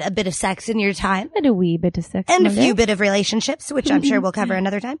have had a bit of sex in your time. And a wee bit of sex. And a few bit of relationships, which I'm sure we'll cover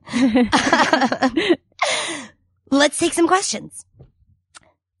another time. Let's take some questions.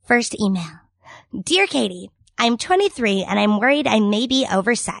 First email. Dear Katie, I'm 23 and I'm worried I may be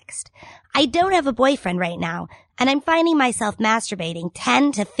oversexed. I don't have a boyfriend right now, and I'm finding myself masturbating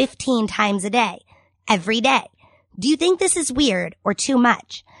 10 to 15 times a day, every day. Do you think this is weird or too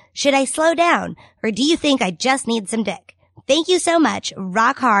much? Should I slow down, or do you think I just need some dick? Thank you so much.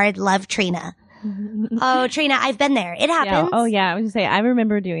 Rock hard. Love, Trina. Oh, Trina, I've been there. It happens. Yeah. Oh, yeah. I was going to say, I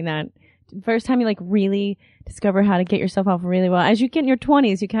remember doing that. First time you like really discover how to get yourself off really well. As you get in your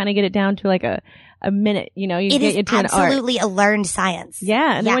 20s, you kind of get it down to like a minute, you know, you get it to an art. It is absolutely a learned science.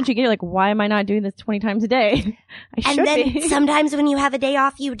 Yeah. And then once you get it, like, why am I not doing this 20 times a day? I should be. And then sometimes when you have a day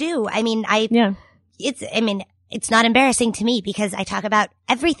off, you do. I mean, it's not embarrassing to me because I talk about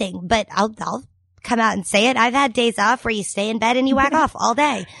everything, but I'll come out and say it. I've had days off where you stay in bed and you whack off all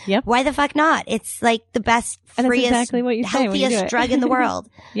day. Yep. Why the fuck not? It's like the best, freest, exactly what you say healthiest drug in the world.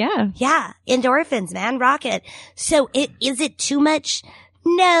 Yeah. Yeah. Endorphins, man. Rocket. So is it too much?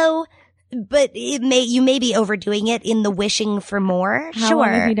 No. But you may be overdoing it in the wishing for more. How sure. long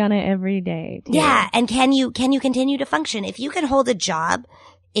have you done it every day? Too? Yeah. And can you continue to function? If you can hold a job,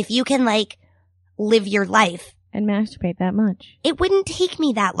 if you can like live your life. And masturbate that much. It wouldn't take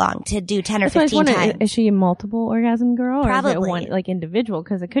me that long to do 10 or 15 times. Is she a multiple orgasm girl? Probably. Or is it one, like, individual?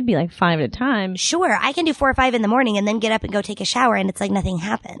 Because it could be like 5 at a time. Sure. I can do 4 or 5 in the morning and then get up and go take a shower and it's like nothing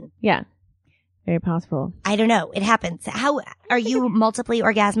happened. Yeah. Very possible. I don't know. It happens. How are you multiply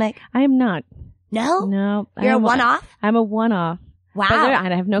orgasmic? I am not. No? No. You're a one-off? I'm a one-off. Wow. But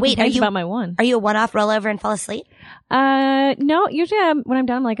I have no complaints about my one. Are you a one-off rollover and fall asleep? No. Usually when I'm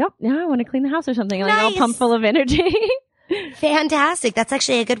done, I'm like, oh, yeah, I want to clean the house or something. Like, Nice. all pumped full of energy. Fantastic. That's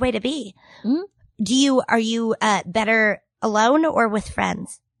actually a good way to be. Mm-hmm. Are you better alone or with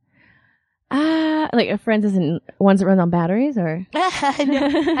friends? Like friends isn't ones that run on batteries or? No,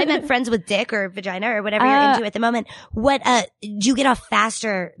 I meant friends with dick or vagina or whatever you're into at the moment. What, do you get off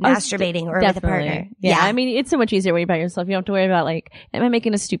faster masturbating or with a partner? Yeah. I mean, it's so much easier when you're by yourself. You don't have to worry about like, am I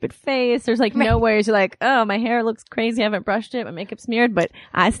making a stupid face? There's like no worries. You're like, oh, my hair looks crazy. I haven't brushed it. My makeup's smeared, but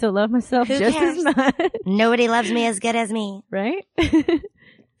I still love myself Who just cares? as much. Nobody loves me as good as me. Right?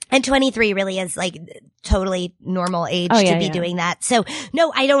 And 23 really is like totally normal age to be doing that. So no,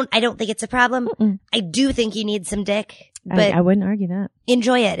 I don't think it's a problem. I do think you need some dick, but I wouldn't argue that.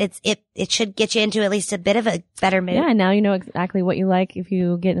 Enjoy it. It should get you into at least a bit of a better mood. Yeah. And now you know exactly what you like. If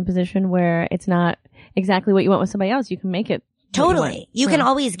you get in a position where it's not exactly what you want with somebody else, you can make it. Totally. You can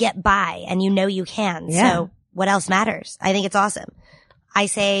always get by and you know you can. Yeah. So what else matters? I think it's awesome. I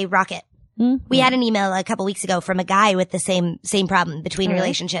say rock it. We had an email a couple weeks ago from a guy with the same problem between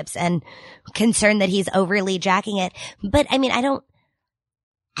relationships and concerned that he's overly jacking it. But I mean,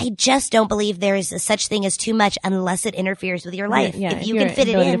 I just don't believe there is a such thing as too much unless it interferes with your life. Yeah, if you can fit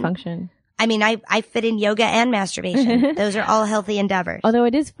it in. To function. I mean, I fit in yoga and masturbation. Those are all healthy endeavors. Although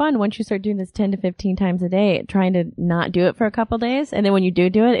it is fun once you start doing this 10 to 15 times a day, trying to not do it for a couple days. And then when you do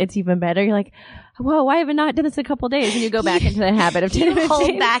it, it's even better. You're like, whoa, why have I not done this a couple days? And you go back into the habit of 10 to 15. You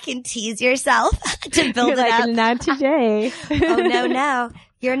hold back and tease yourself to build You're it like, up. Not today. Oh, no.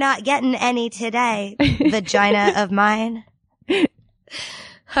 You're not getting any today, vagina of mine. All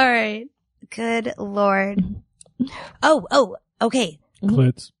right. Good Lord. Oh, okay.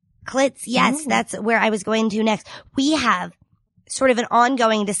 Clits. Yes, that's where I was going to next. We have sort of an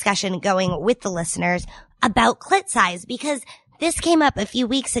ongoing discussion going with the listeners about clit size because this came up a few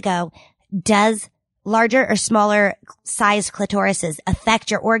weeks ago. Does larger or smaller sized clitorises affect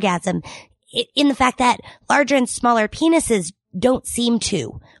your orgasm? In the fact that larger and smaller penises don't seem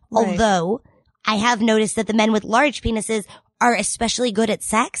to. Right. Although I have noticed that the men with large penises are especially good at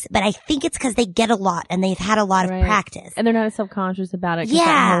sex, but I think it's because they get a lot and they've had a lot of practice. And they're not as self-conscious about it.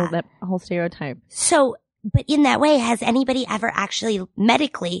 Yeah. That whole stereotype. So, but in that way, has anybody ever actually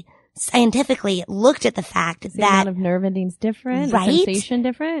medically, scientifically looked at the fact that the amount of nerve endings different, right? The sensation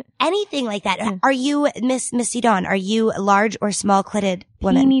different, anything like that? Yeah. Are you Misty Dawn? Are you a large or small clitted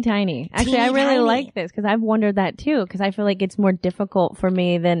woman? Teeny tiny. Actually, I really like this because I've wondered that too. Because I feel like it's more difficult for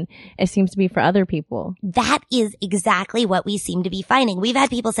me than it seems to be for other people. That is exactly what we seem to be finding. We've had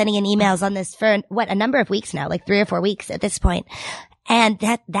people sending in emails on this for a number of weeks now, like 3 or 4 weeks at this point. And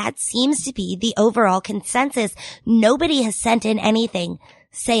that seems to be the overall consensus. Nobody has sent in anything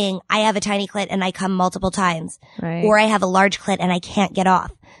saying, I have a tiny clit and I come multiple times. Right. Or I have a large clit and I can't get off.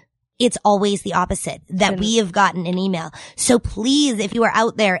 it's always the opposite that we have gotten an email. So please, if you are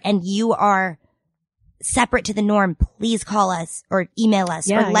out there and you are separate to the norm, please call us or email us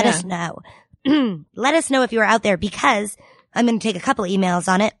or let us know. Let us know if you are out there, because I'm going to take a couple of emails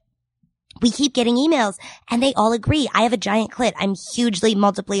on it. We keep getting emails and they all agree. I have a giant clit. I'm hugely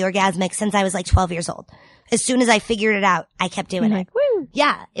multiply orgasmic since I was like 12 years old. As soon as I figured it out, I kept doing it. Like, woo.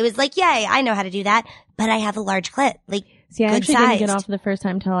 Yeah. It was like, yay, I know how to do that, but I have a large clit. Like, see, I good actually sized. didn't get off the first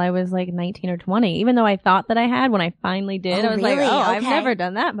time till I was like 19 or 20. Even though I thought that I had, when I finally did, Oh, I was like, really? oh, I've Okay. never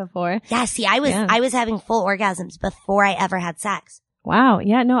done that before. Yeah. See, I was having full orgasms before I ever had sex. Wow.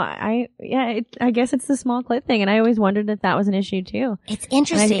 Yeah. No, I guess it's the small clit thing. And I always wondered if that was an issue too. It's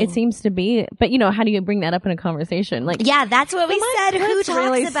interesting. It seems to be, but you know, how do you bring that up in a conversation? Like, yeah, that's what we my said. Who clit's talks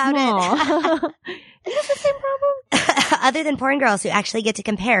really about small. it? Is this the same problem? Other than porn girls who actually get to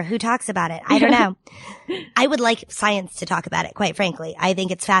compare, who talks about it? I don't know. I would like science to talk about it, quite frankly. I think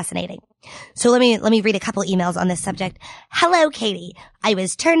it's fascinating. So let me read a couple emails on this subject. Hello, Katie. I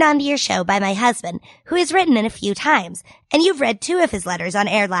was turned on to your show by my husband, who has written in a few times, and you've read 2 of his letters on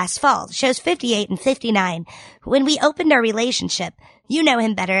air last fall, shows 58 and 59. When we opened our relationship, you know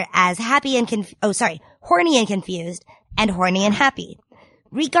him better as horny and confused, and horny and happy.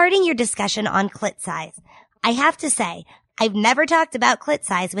 Regarding your discussion on clit size, I have to say, I've never talked about clit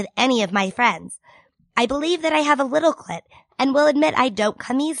size with any of my friends. I believe that I have a little clit and will admit I don't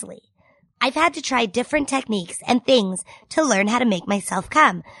come easily. I've had to try different techniques and things to learn how to make myself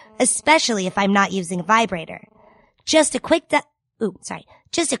come, especially if I'm not using a vibrator. Just a quick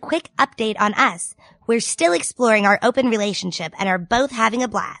update on us. We're still exploring our open relationship and are both having a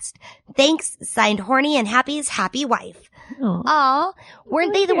blast. Thanks, signed Horny and Happy's happy wife. Aw,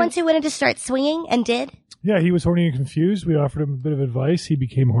 weren't they the ones who wanted to start swinging and did? Yeah, he was horny and confused. We offered him a bit of advice. He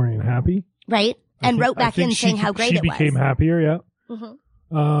became horny and happy. Right? And wrote back in saying how great it was. She became happier, yeah.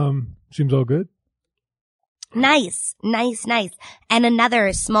 Mm-hmm. Seems all good. Nice. And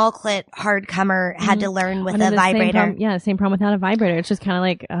another small clit hardcomer had to learn with a vibrator. Same problem without a vibrator. It's just kind of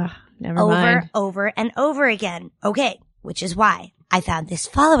like, never mind. Over and over again. Okay, which is why I found this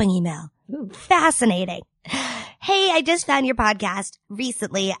following email. Fascinating. Hey, I just found your podcast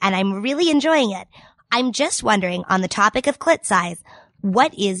recently and I'm really enjoying it. I'm just wondering, on the topic of clit size,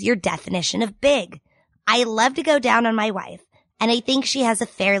 what is your definition of big? I love to go down on my wife, and I think she has a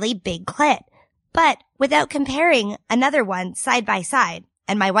fairly big clit. But without comparing another one side by side,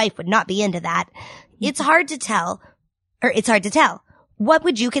 and my wife would not be into that, it's hard to tell. What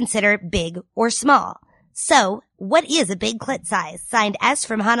would you consider big or small? So, what is a big clit size? Signed S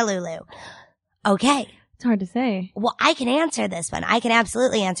from Honolulu. Okay. It's hard to say. Well, I can answer this one. I can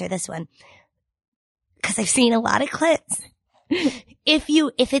absolutely answer this one. Because I've seen a lot of clits.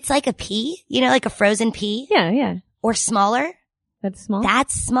 If it's like a pea, you know, like a frozen pea. Yeah. Or smaller. That's small?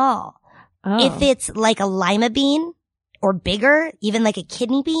 That's small. Oh. If it's like a lima bean or bigger, even like a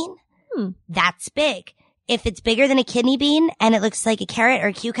kidney bean, that's big. If it's bigger than a kidney bean and it looks like a carrot or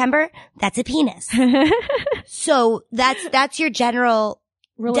a cucumber, that's a penis. So that's your general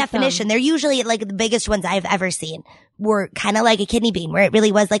definition. They're usually like the biggest ones I've ever seen were kind of like a kidney bean, where it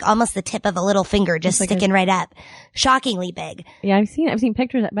really was like almost the tip of a little finger just sticking right up. Shockingly big. Yeah, I've seen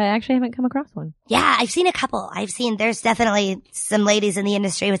pictures, but I actually haven't come across one. Yeah, I've seen a couple. There's definitely some ladies in the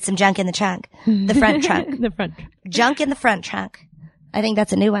industry with some junk in the trunk. The front trunk. The front. Junk in the front trunk. I think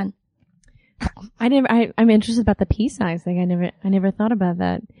that's a new one. I'm interested about the pea size thing. I never thought about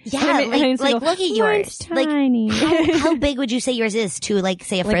that. Yeah, like look at yours. Tiny. Like, how big would you say yours is to, like,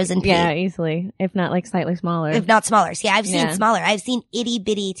 say a frozen pea? Yeah, easily. If not, like, slightly smaller. If not smaller. See, I've seen smaller. I've seen itty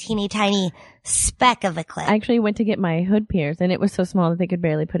bitty, teeny tiny speck of a clit. I actually went to get my hood pierced, and it was so small that they could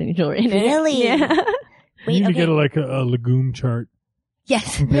barely put any jewelry in it. Really? Yeah. Wait, you need to get a legume chart.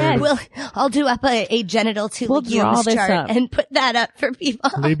 Yes. I'll do up a genital to legumes chart and put that up for people.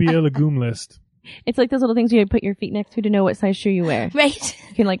 Labia legume list. It's like those little things you put your feet next to know what size shoe you wear. Right.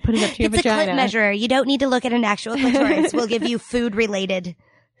 You can like put it up to your vagina. It's a clit measurer. You don't need to look at an actual clitoris. We'll give you food related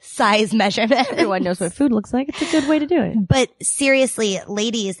size measurement. Everyone knows what food looks like. It's a good way to do it. But seriously,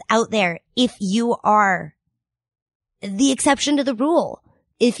 ladies out there, if you are the exception to the rule,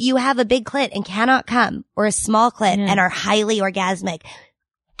 if you have a big clit and cannot come, or a small clit and are highly orgasmic,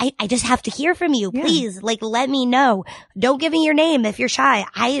 I just have to hear from you. Please, like, let me know. Don't give me your name if you're shy.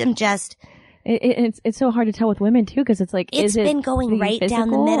 I am just... It's so hard to tell with women too, because it's like, it's been going right down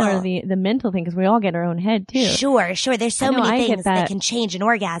the middle, or the mental thing, because we all get our own head too. Sure. There's so many things that can change an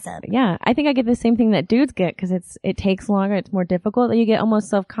orgasm. Yeah, I think I get the same thing that dudes get, because it takes longer, it's more difficult. You get almost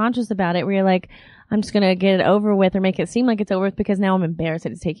self-conscious about it, where you're like, I'm just gonna get it over with, or make it seem like it's over with, because now I'm embarrassed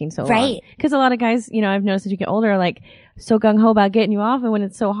that it's taking so long. Right. Because a lot of guys, I've noticed as you get older, are like, so gung-ho about getting you off, and when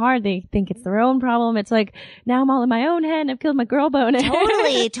it's so hard, they think it's their own problem. It's like, now I'm all in my own head and I've killed my girl boner.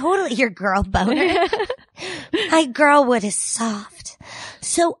 Totally. Your girl boner. My girl wood is soft.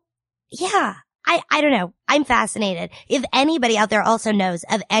 So, yeah. I don't know. I'm fascinated. If anybody out there also knows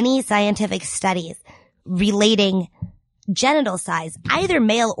of any scientific studies relating genital size, either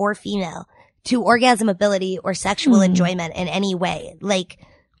male or female, to orgasm ability or sexual enjoyment in any way, like,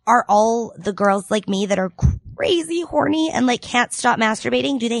 are all the girls like me that are crazy horny and like can't stop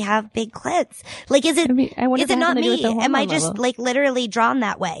masturbating, do they have big clits? Like, is it not me? Am I just like literally drawn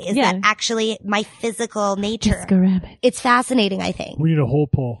that way? Is that actually my physical nature? It's fascinating, I think. We need a hole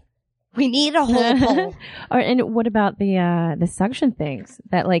pull. We need a whole bowl. And what about the suction things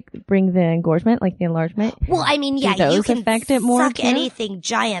that like bring the engorgement, like the enlargement? Well, I mean, yeah, you can affect it more suck anything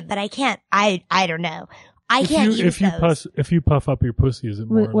giant, but I can't. I don't know. I can't use those. If you puff up your pussy, is it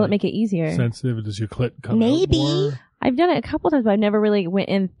more? Will it make it easier? Sensitive? Does your clit come Maybe. out more? I've done it a couple times, but I've never really went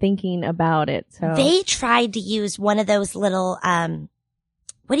in thinking about it. So they tried to use one of those little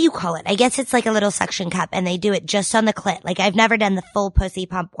what do you call it? I guess it's like a little suction cup, and they do it just on the clit. Like, I've never done the full pussy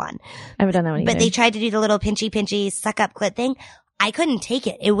pump one. I haven't done that one either. But they tried to do the little pinchy suck up clit thing. I couldn't take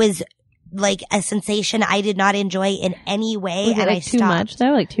it. It was like a sensation I did not enjoy in any way. Was it like too much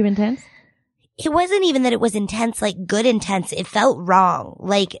though? Like too intense? It wasn't even that it was intense, like good intense. It felt wrong.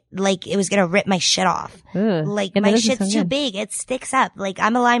 Like it was going to rip my shit off. Ugh. Like, my shit's too big. It sticks up. Like,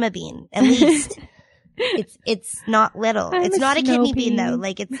 I'm a lima bean, at least. It's not little. It's not a kidney bean though.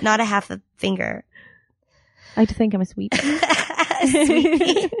 Like, it's not a half a finger. I like to think I'm a sweet pea. Sweet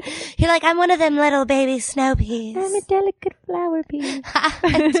pea. You're like, I'm one of them little baby snow peas. I'm a delicate flower pea.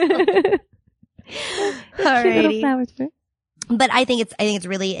 Alrighty. Flowers first. But I think it's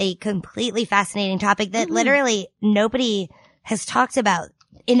really a completely fascinating topic that literally nobody has talked about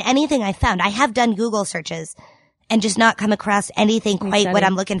in anything I found. I have done Google searches and just not come across anything quite what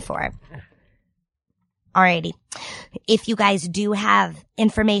I'm looking for. Alrighty. If you guys do have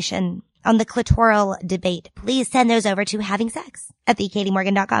information on the clitoral debate, please send those over to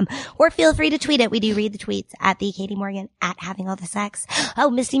HavingSex@thekatiemorgan.com, or feel free to tweet it. We do read the tweets at @thekatiemorgan, @havingallthesex. Oh,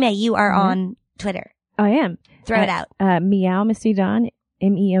 Misty May, you are on Twitter. I am. Throw it out. Meow Misty Dawn,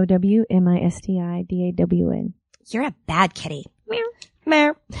 MEOWMISTIDAWN. You're a bad kitty. Meow.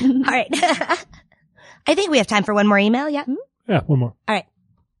 Meow. All right. I think we have time for one more email. Yeah. Yeah, one more. All right.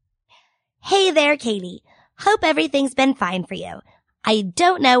 Hey there, Katie. Hope everything's been fine for you. I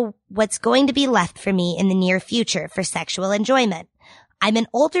don't know what's going to be left for me in the near future for sexual enjoyment. I'm an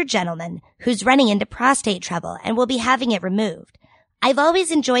older gentleman who's running into prostate trouble and will be having it removed. I've always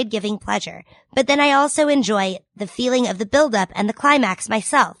enjoyed giving pleasure, but then I also enjoy the feeling of the buildup and the climax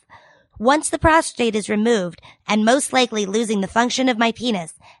myself. Once the prostate is removed, and most likely losing the function of my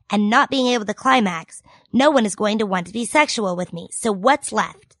penis and not being able to climax, no one is going to want to be sexual with me. So what's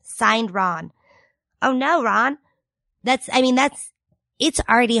left? Signed, Ron. Oh no, Ron. It's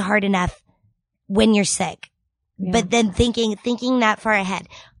already hard enough when you're sick. Yeah. But then thinking that far ahead.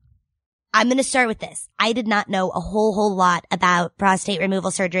 I'm going to start with this. I did not know a whole lot about prostate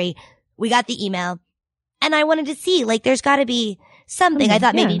removal surgery. We got the email and I wanted to see, like, there's got to be something. I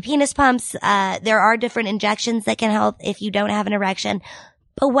thought maybe penis pumps. There are different injections that can help if you don't have an erection.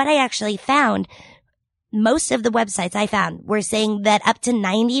 But what I actually found, most of the websites I found were saying that up to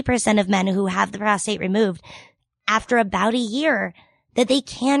 90% of men who have the prostate removed after about a year, that they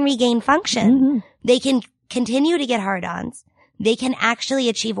can regain function. Mm-hmm. They can continue to get hard-ons. They can actually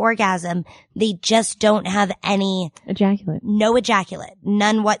achieve orgasm. They just don't have any ejaculate. No ejaculate.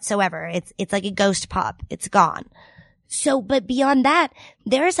 None whatsoever. It's like a ghost pop. It's gone. So, but beyond that,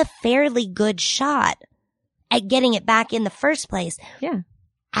 there's a fairly good shot at getting it back in the first place. Yeah.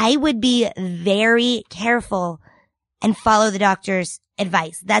 I would be very careful and follow the doctor's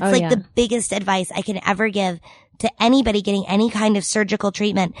advice. That's the biggest advice I can ever give to anybody getting any kind of surgical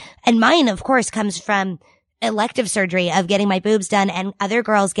treatment. And mine, of course, comes from elective surgery of getting my boobs done and other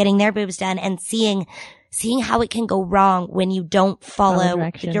girls getting their boobs done and seeing how it can go wrong when you don't follow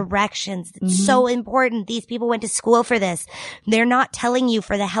the directions. It's so important. These people went to school for this. They're not telling you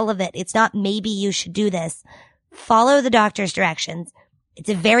for the hell of it. It's not maybe you should do this. Follow the doctor's directions. It's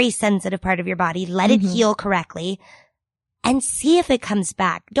a very sensitive part of your body. Let it heal correctly and see if it comes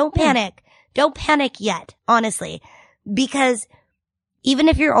back. Don't panic. Don't panic yet, honestly, because even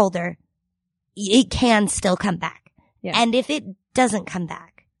if you're older, it can still come back. Yeah. And if it doesn't come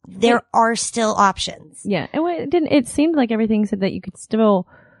back, there are still options. Yeah. It seemed like everything said that you could still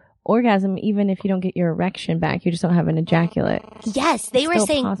orgasm even if you don't get your erection back. You just don't have an ejaculate. Yes. They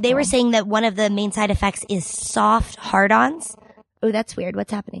were saying that one of the main side effects is soft hard-ons. Oh, that's weird.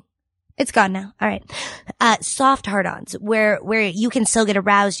 What's happening? It's gone now. All right. Soft hard-ons where you can still get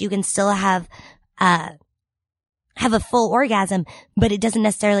aroused. You can still have a full orgasm, but it doesn't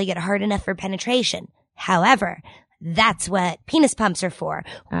necessarily get hard enough for penetration. However, that's what penis pumps are for.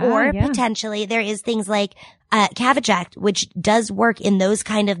 Or potentially there is things like, Cavajack, which does work in those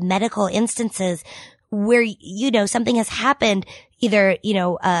kind of medical instances where, something has happened, either,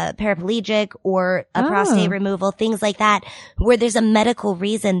 paraplegic or a prostate removal, things like that, where there's a medical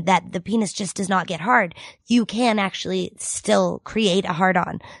reason that the penis just does not get hard. You can actually still create a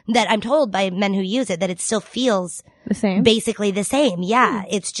hard-on that I'm told by men who use it that it still feels the same, basically the same. Yeah.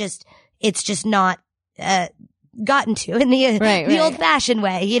 It's just not, gotten to in the old fashioned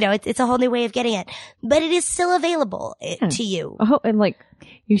way. It's a whole new way of getting it, but it is still available to you. And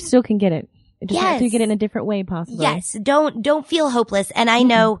you still can get it. Just have to get it in a different way, possibly. Yes. Don't feel hopeless. And I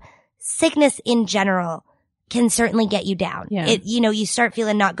know sickness in general can certainly get you down. Yeah. You start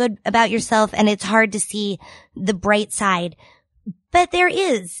feeling not good about yourself and it's hard to see the bright side. But there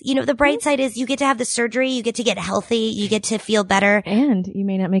is, the bright side is you get to have the surgery, you get to get healthy, you get to feel better. And you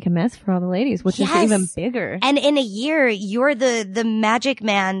may not make a mess for all the ladies, which is even bigger. And in a year, you're the magic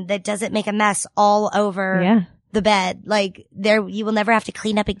man that doesn't make a mess all over the bed. You will never have to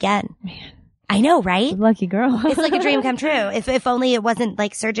clean up again. Man. I know, right? Lucky girl. It's like a dream come true. If only it wasn't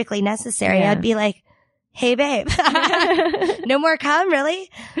surgically necessary, I'd be like, hey babe, no more cum, really?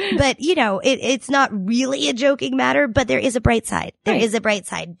 But it's not really a joking matter, but there is a bright side. There is a bright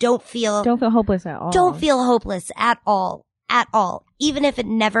side. Don't feel hopeless at all. Don't feel hopeless at all. At all. Even if it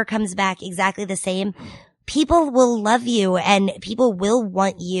never comes back exactly the same, people will love you and people will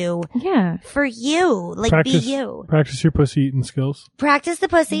want you. Yeah. For you. Be you. Practice your pussy eating skills. Practice the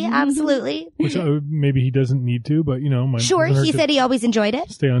pussy, absolutely. Which maybe he doesn't need to, but sure, he said he always enjoyed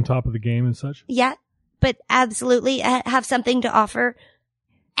it. Stay on top of the game and such. Yeah. But absolutely have something to offer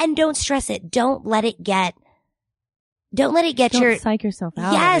and don't stress it. Don't let it get don't psych yourself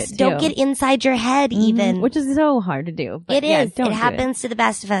out. Yes. Of it don't get inside your head even. Which is so hard to do. But it is. It happens to the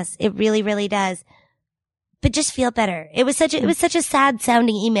best of us. It really, really does. But just feel better. It was such a sad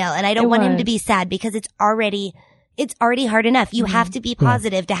sounding email and I don't want him to be sad because it's already hard enough. You have to be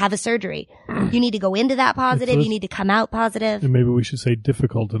positive to have a surgery. You need to go into that positive. You need to come out positive. And maybe we should say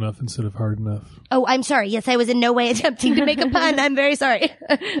difficult enough instead of hard enough. Oh, I'm sorry. Yes, I was in no way attempting to make a pun. I'm very sorry.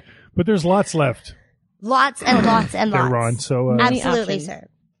 But there's lots left. Lots and lots and lots. Ron, so absolutely, sir.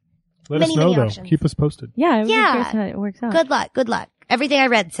 Let us know, though. Options. Keep us posted. Yeah, I'm curious how it works out. Good luck. Everything I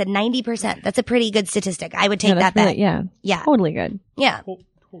read said 90%. That's a pretty good statistic. I would take that bet. Yeah. Totally good. Yeah.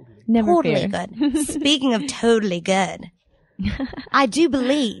 Never totally fear. Good. Speaking of totally good, I do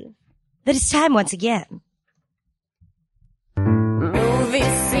believe that it's time once again. Movie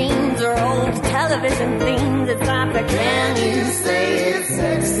scenes or old television themes. It's time for Can You Say It's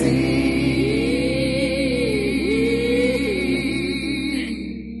Sexy?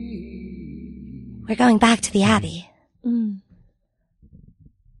 We're going back to the Abbey. Did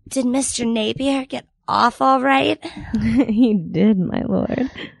Mr. Napier get off all right? He did, my lord.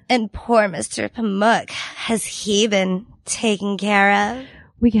 And poor Mr. Pamuk, has he been taken care of?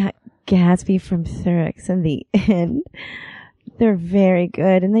 We got Gatsby from Thurix in the end. They're very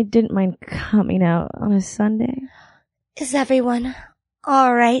good, and they didn't mind coming out on a Sunday. Is everyone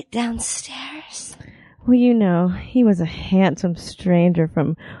all right downstairs? Well, he was a handsome stranger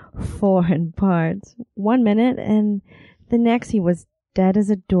from foreign parts. 1 minute, and the next he was dead as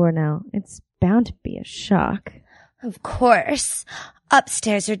a doornail. It's bound to be a shock. Of course.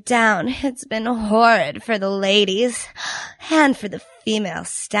 Upstairs or down, it's been horrid for the ladies and for the female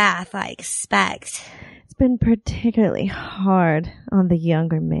staff, I expect. It's been particularly hard on the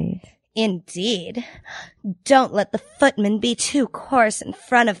younger maids. Indeed. Don't let the footmen be too coarse in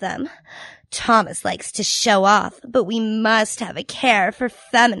front of them. Thomas likes to show off, but we must have a care for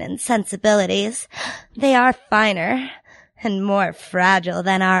feminine sensibilities. They are finer and more fragile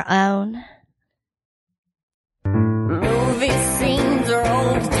than our own. Movie scenes or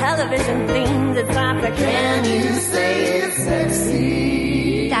old television themes. It's time for Can You Say It's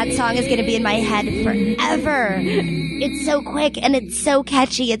Sexy? That song is going to be in my head forever. It's so quick and it's so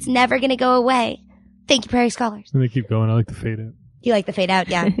catchy. It's never going to go away. Thank you, Prairie Scholars. And they keep going. I like the fade out. You like the fade out,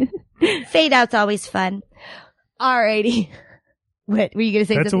 yeah. Fade out's always fun. Alrighty. What were you going to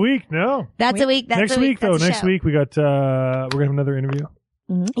say? That's something? a week. No. That's a week. That's next a week, though. That's a Next show. week we got we're gonna have another interview.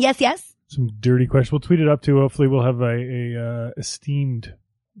 Mm-hmm. Yes. Some dirty questions. We'll tweet it up too. Hopefully we'll have a esteemed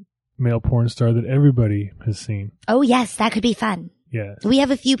male porn star that everybody has seen. Oh yes, that could be fun. Yes. We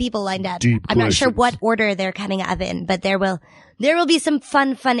have a few people lined up. Deep I'm not sure questions. what order they're coming up in, but there will be some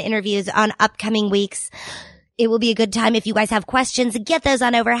fun interviews on upcoming weeks. It will be a good time if you guys have questions. Get those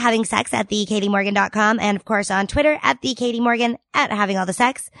on over HavingSex at thekatiemorgan.com and, of course, on Twitter at thekatiemorgan at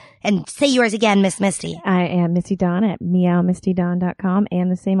havingallthesex. And say yours again, Miss Misty. I am Misty Dawn at meowmistydawn.com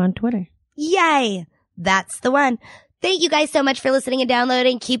and the same on Twitter. Yay! That's the one. Thank you guys so much for listening and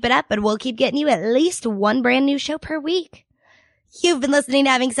downloading. Keep it up, and we'll keep getting you at least one brand new show per week. You've been listening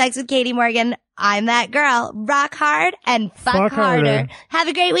to Having Sex with Katie Morgan. I'm that girl. Rock hard and fuck harder. Have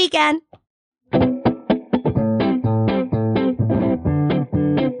a great weekend.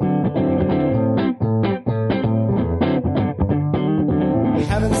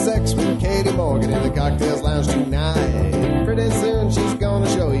 Having sex with Katie Morgan in the CockTales Lounge tonight. Pretty soon she's gonna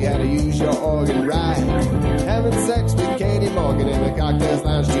show you how to use your organ right. Having sex with Katie Morgan in the CockTales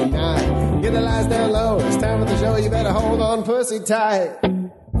Lounge tonight. Get the lights down low, it's time for the show, you better hold on pussy tight.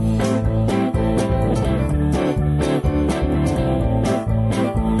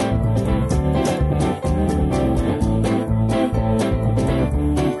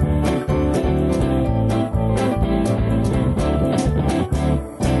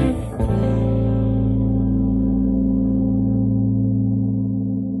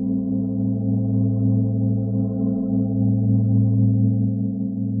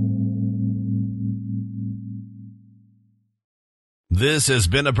 This has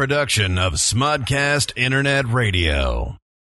been a production of Smudcast Internet Radio.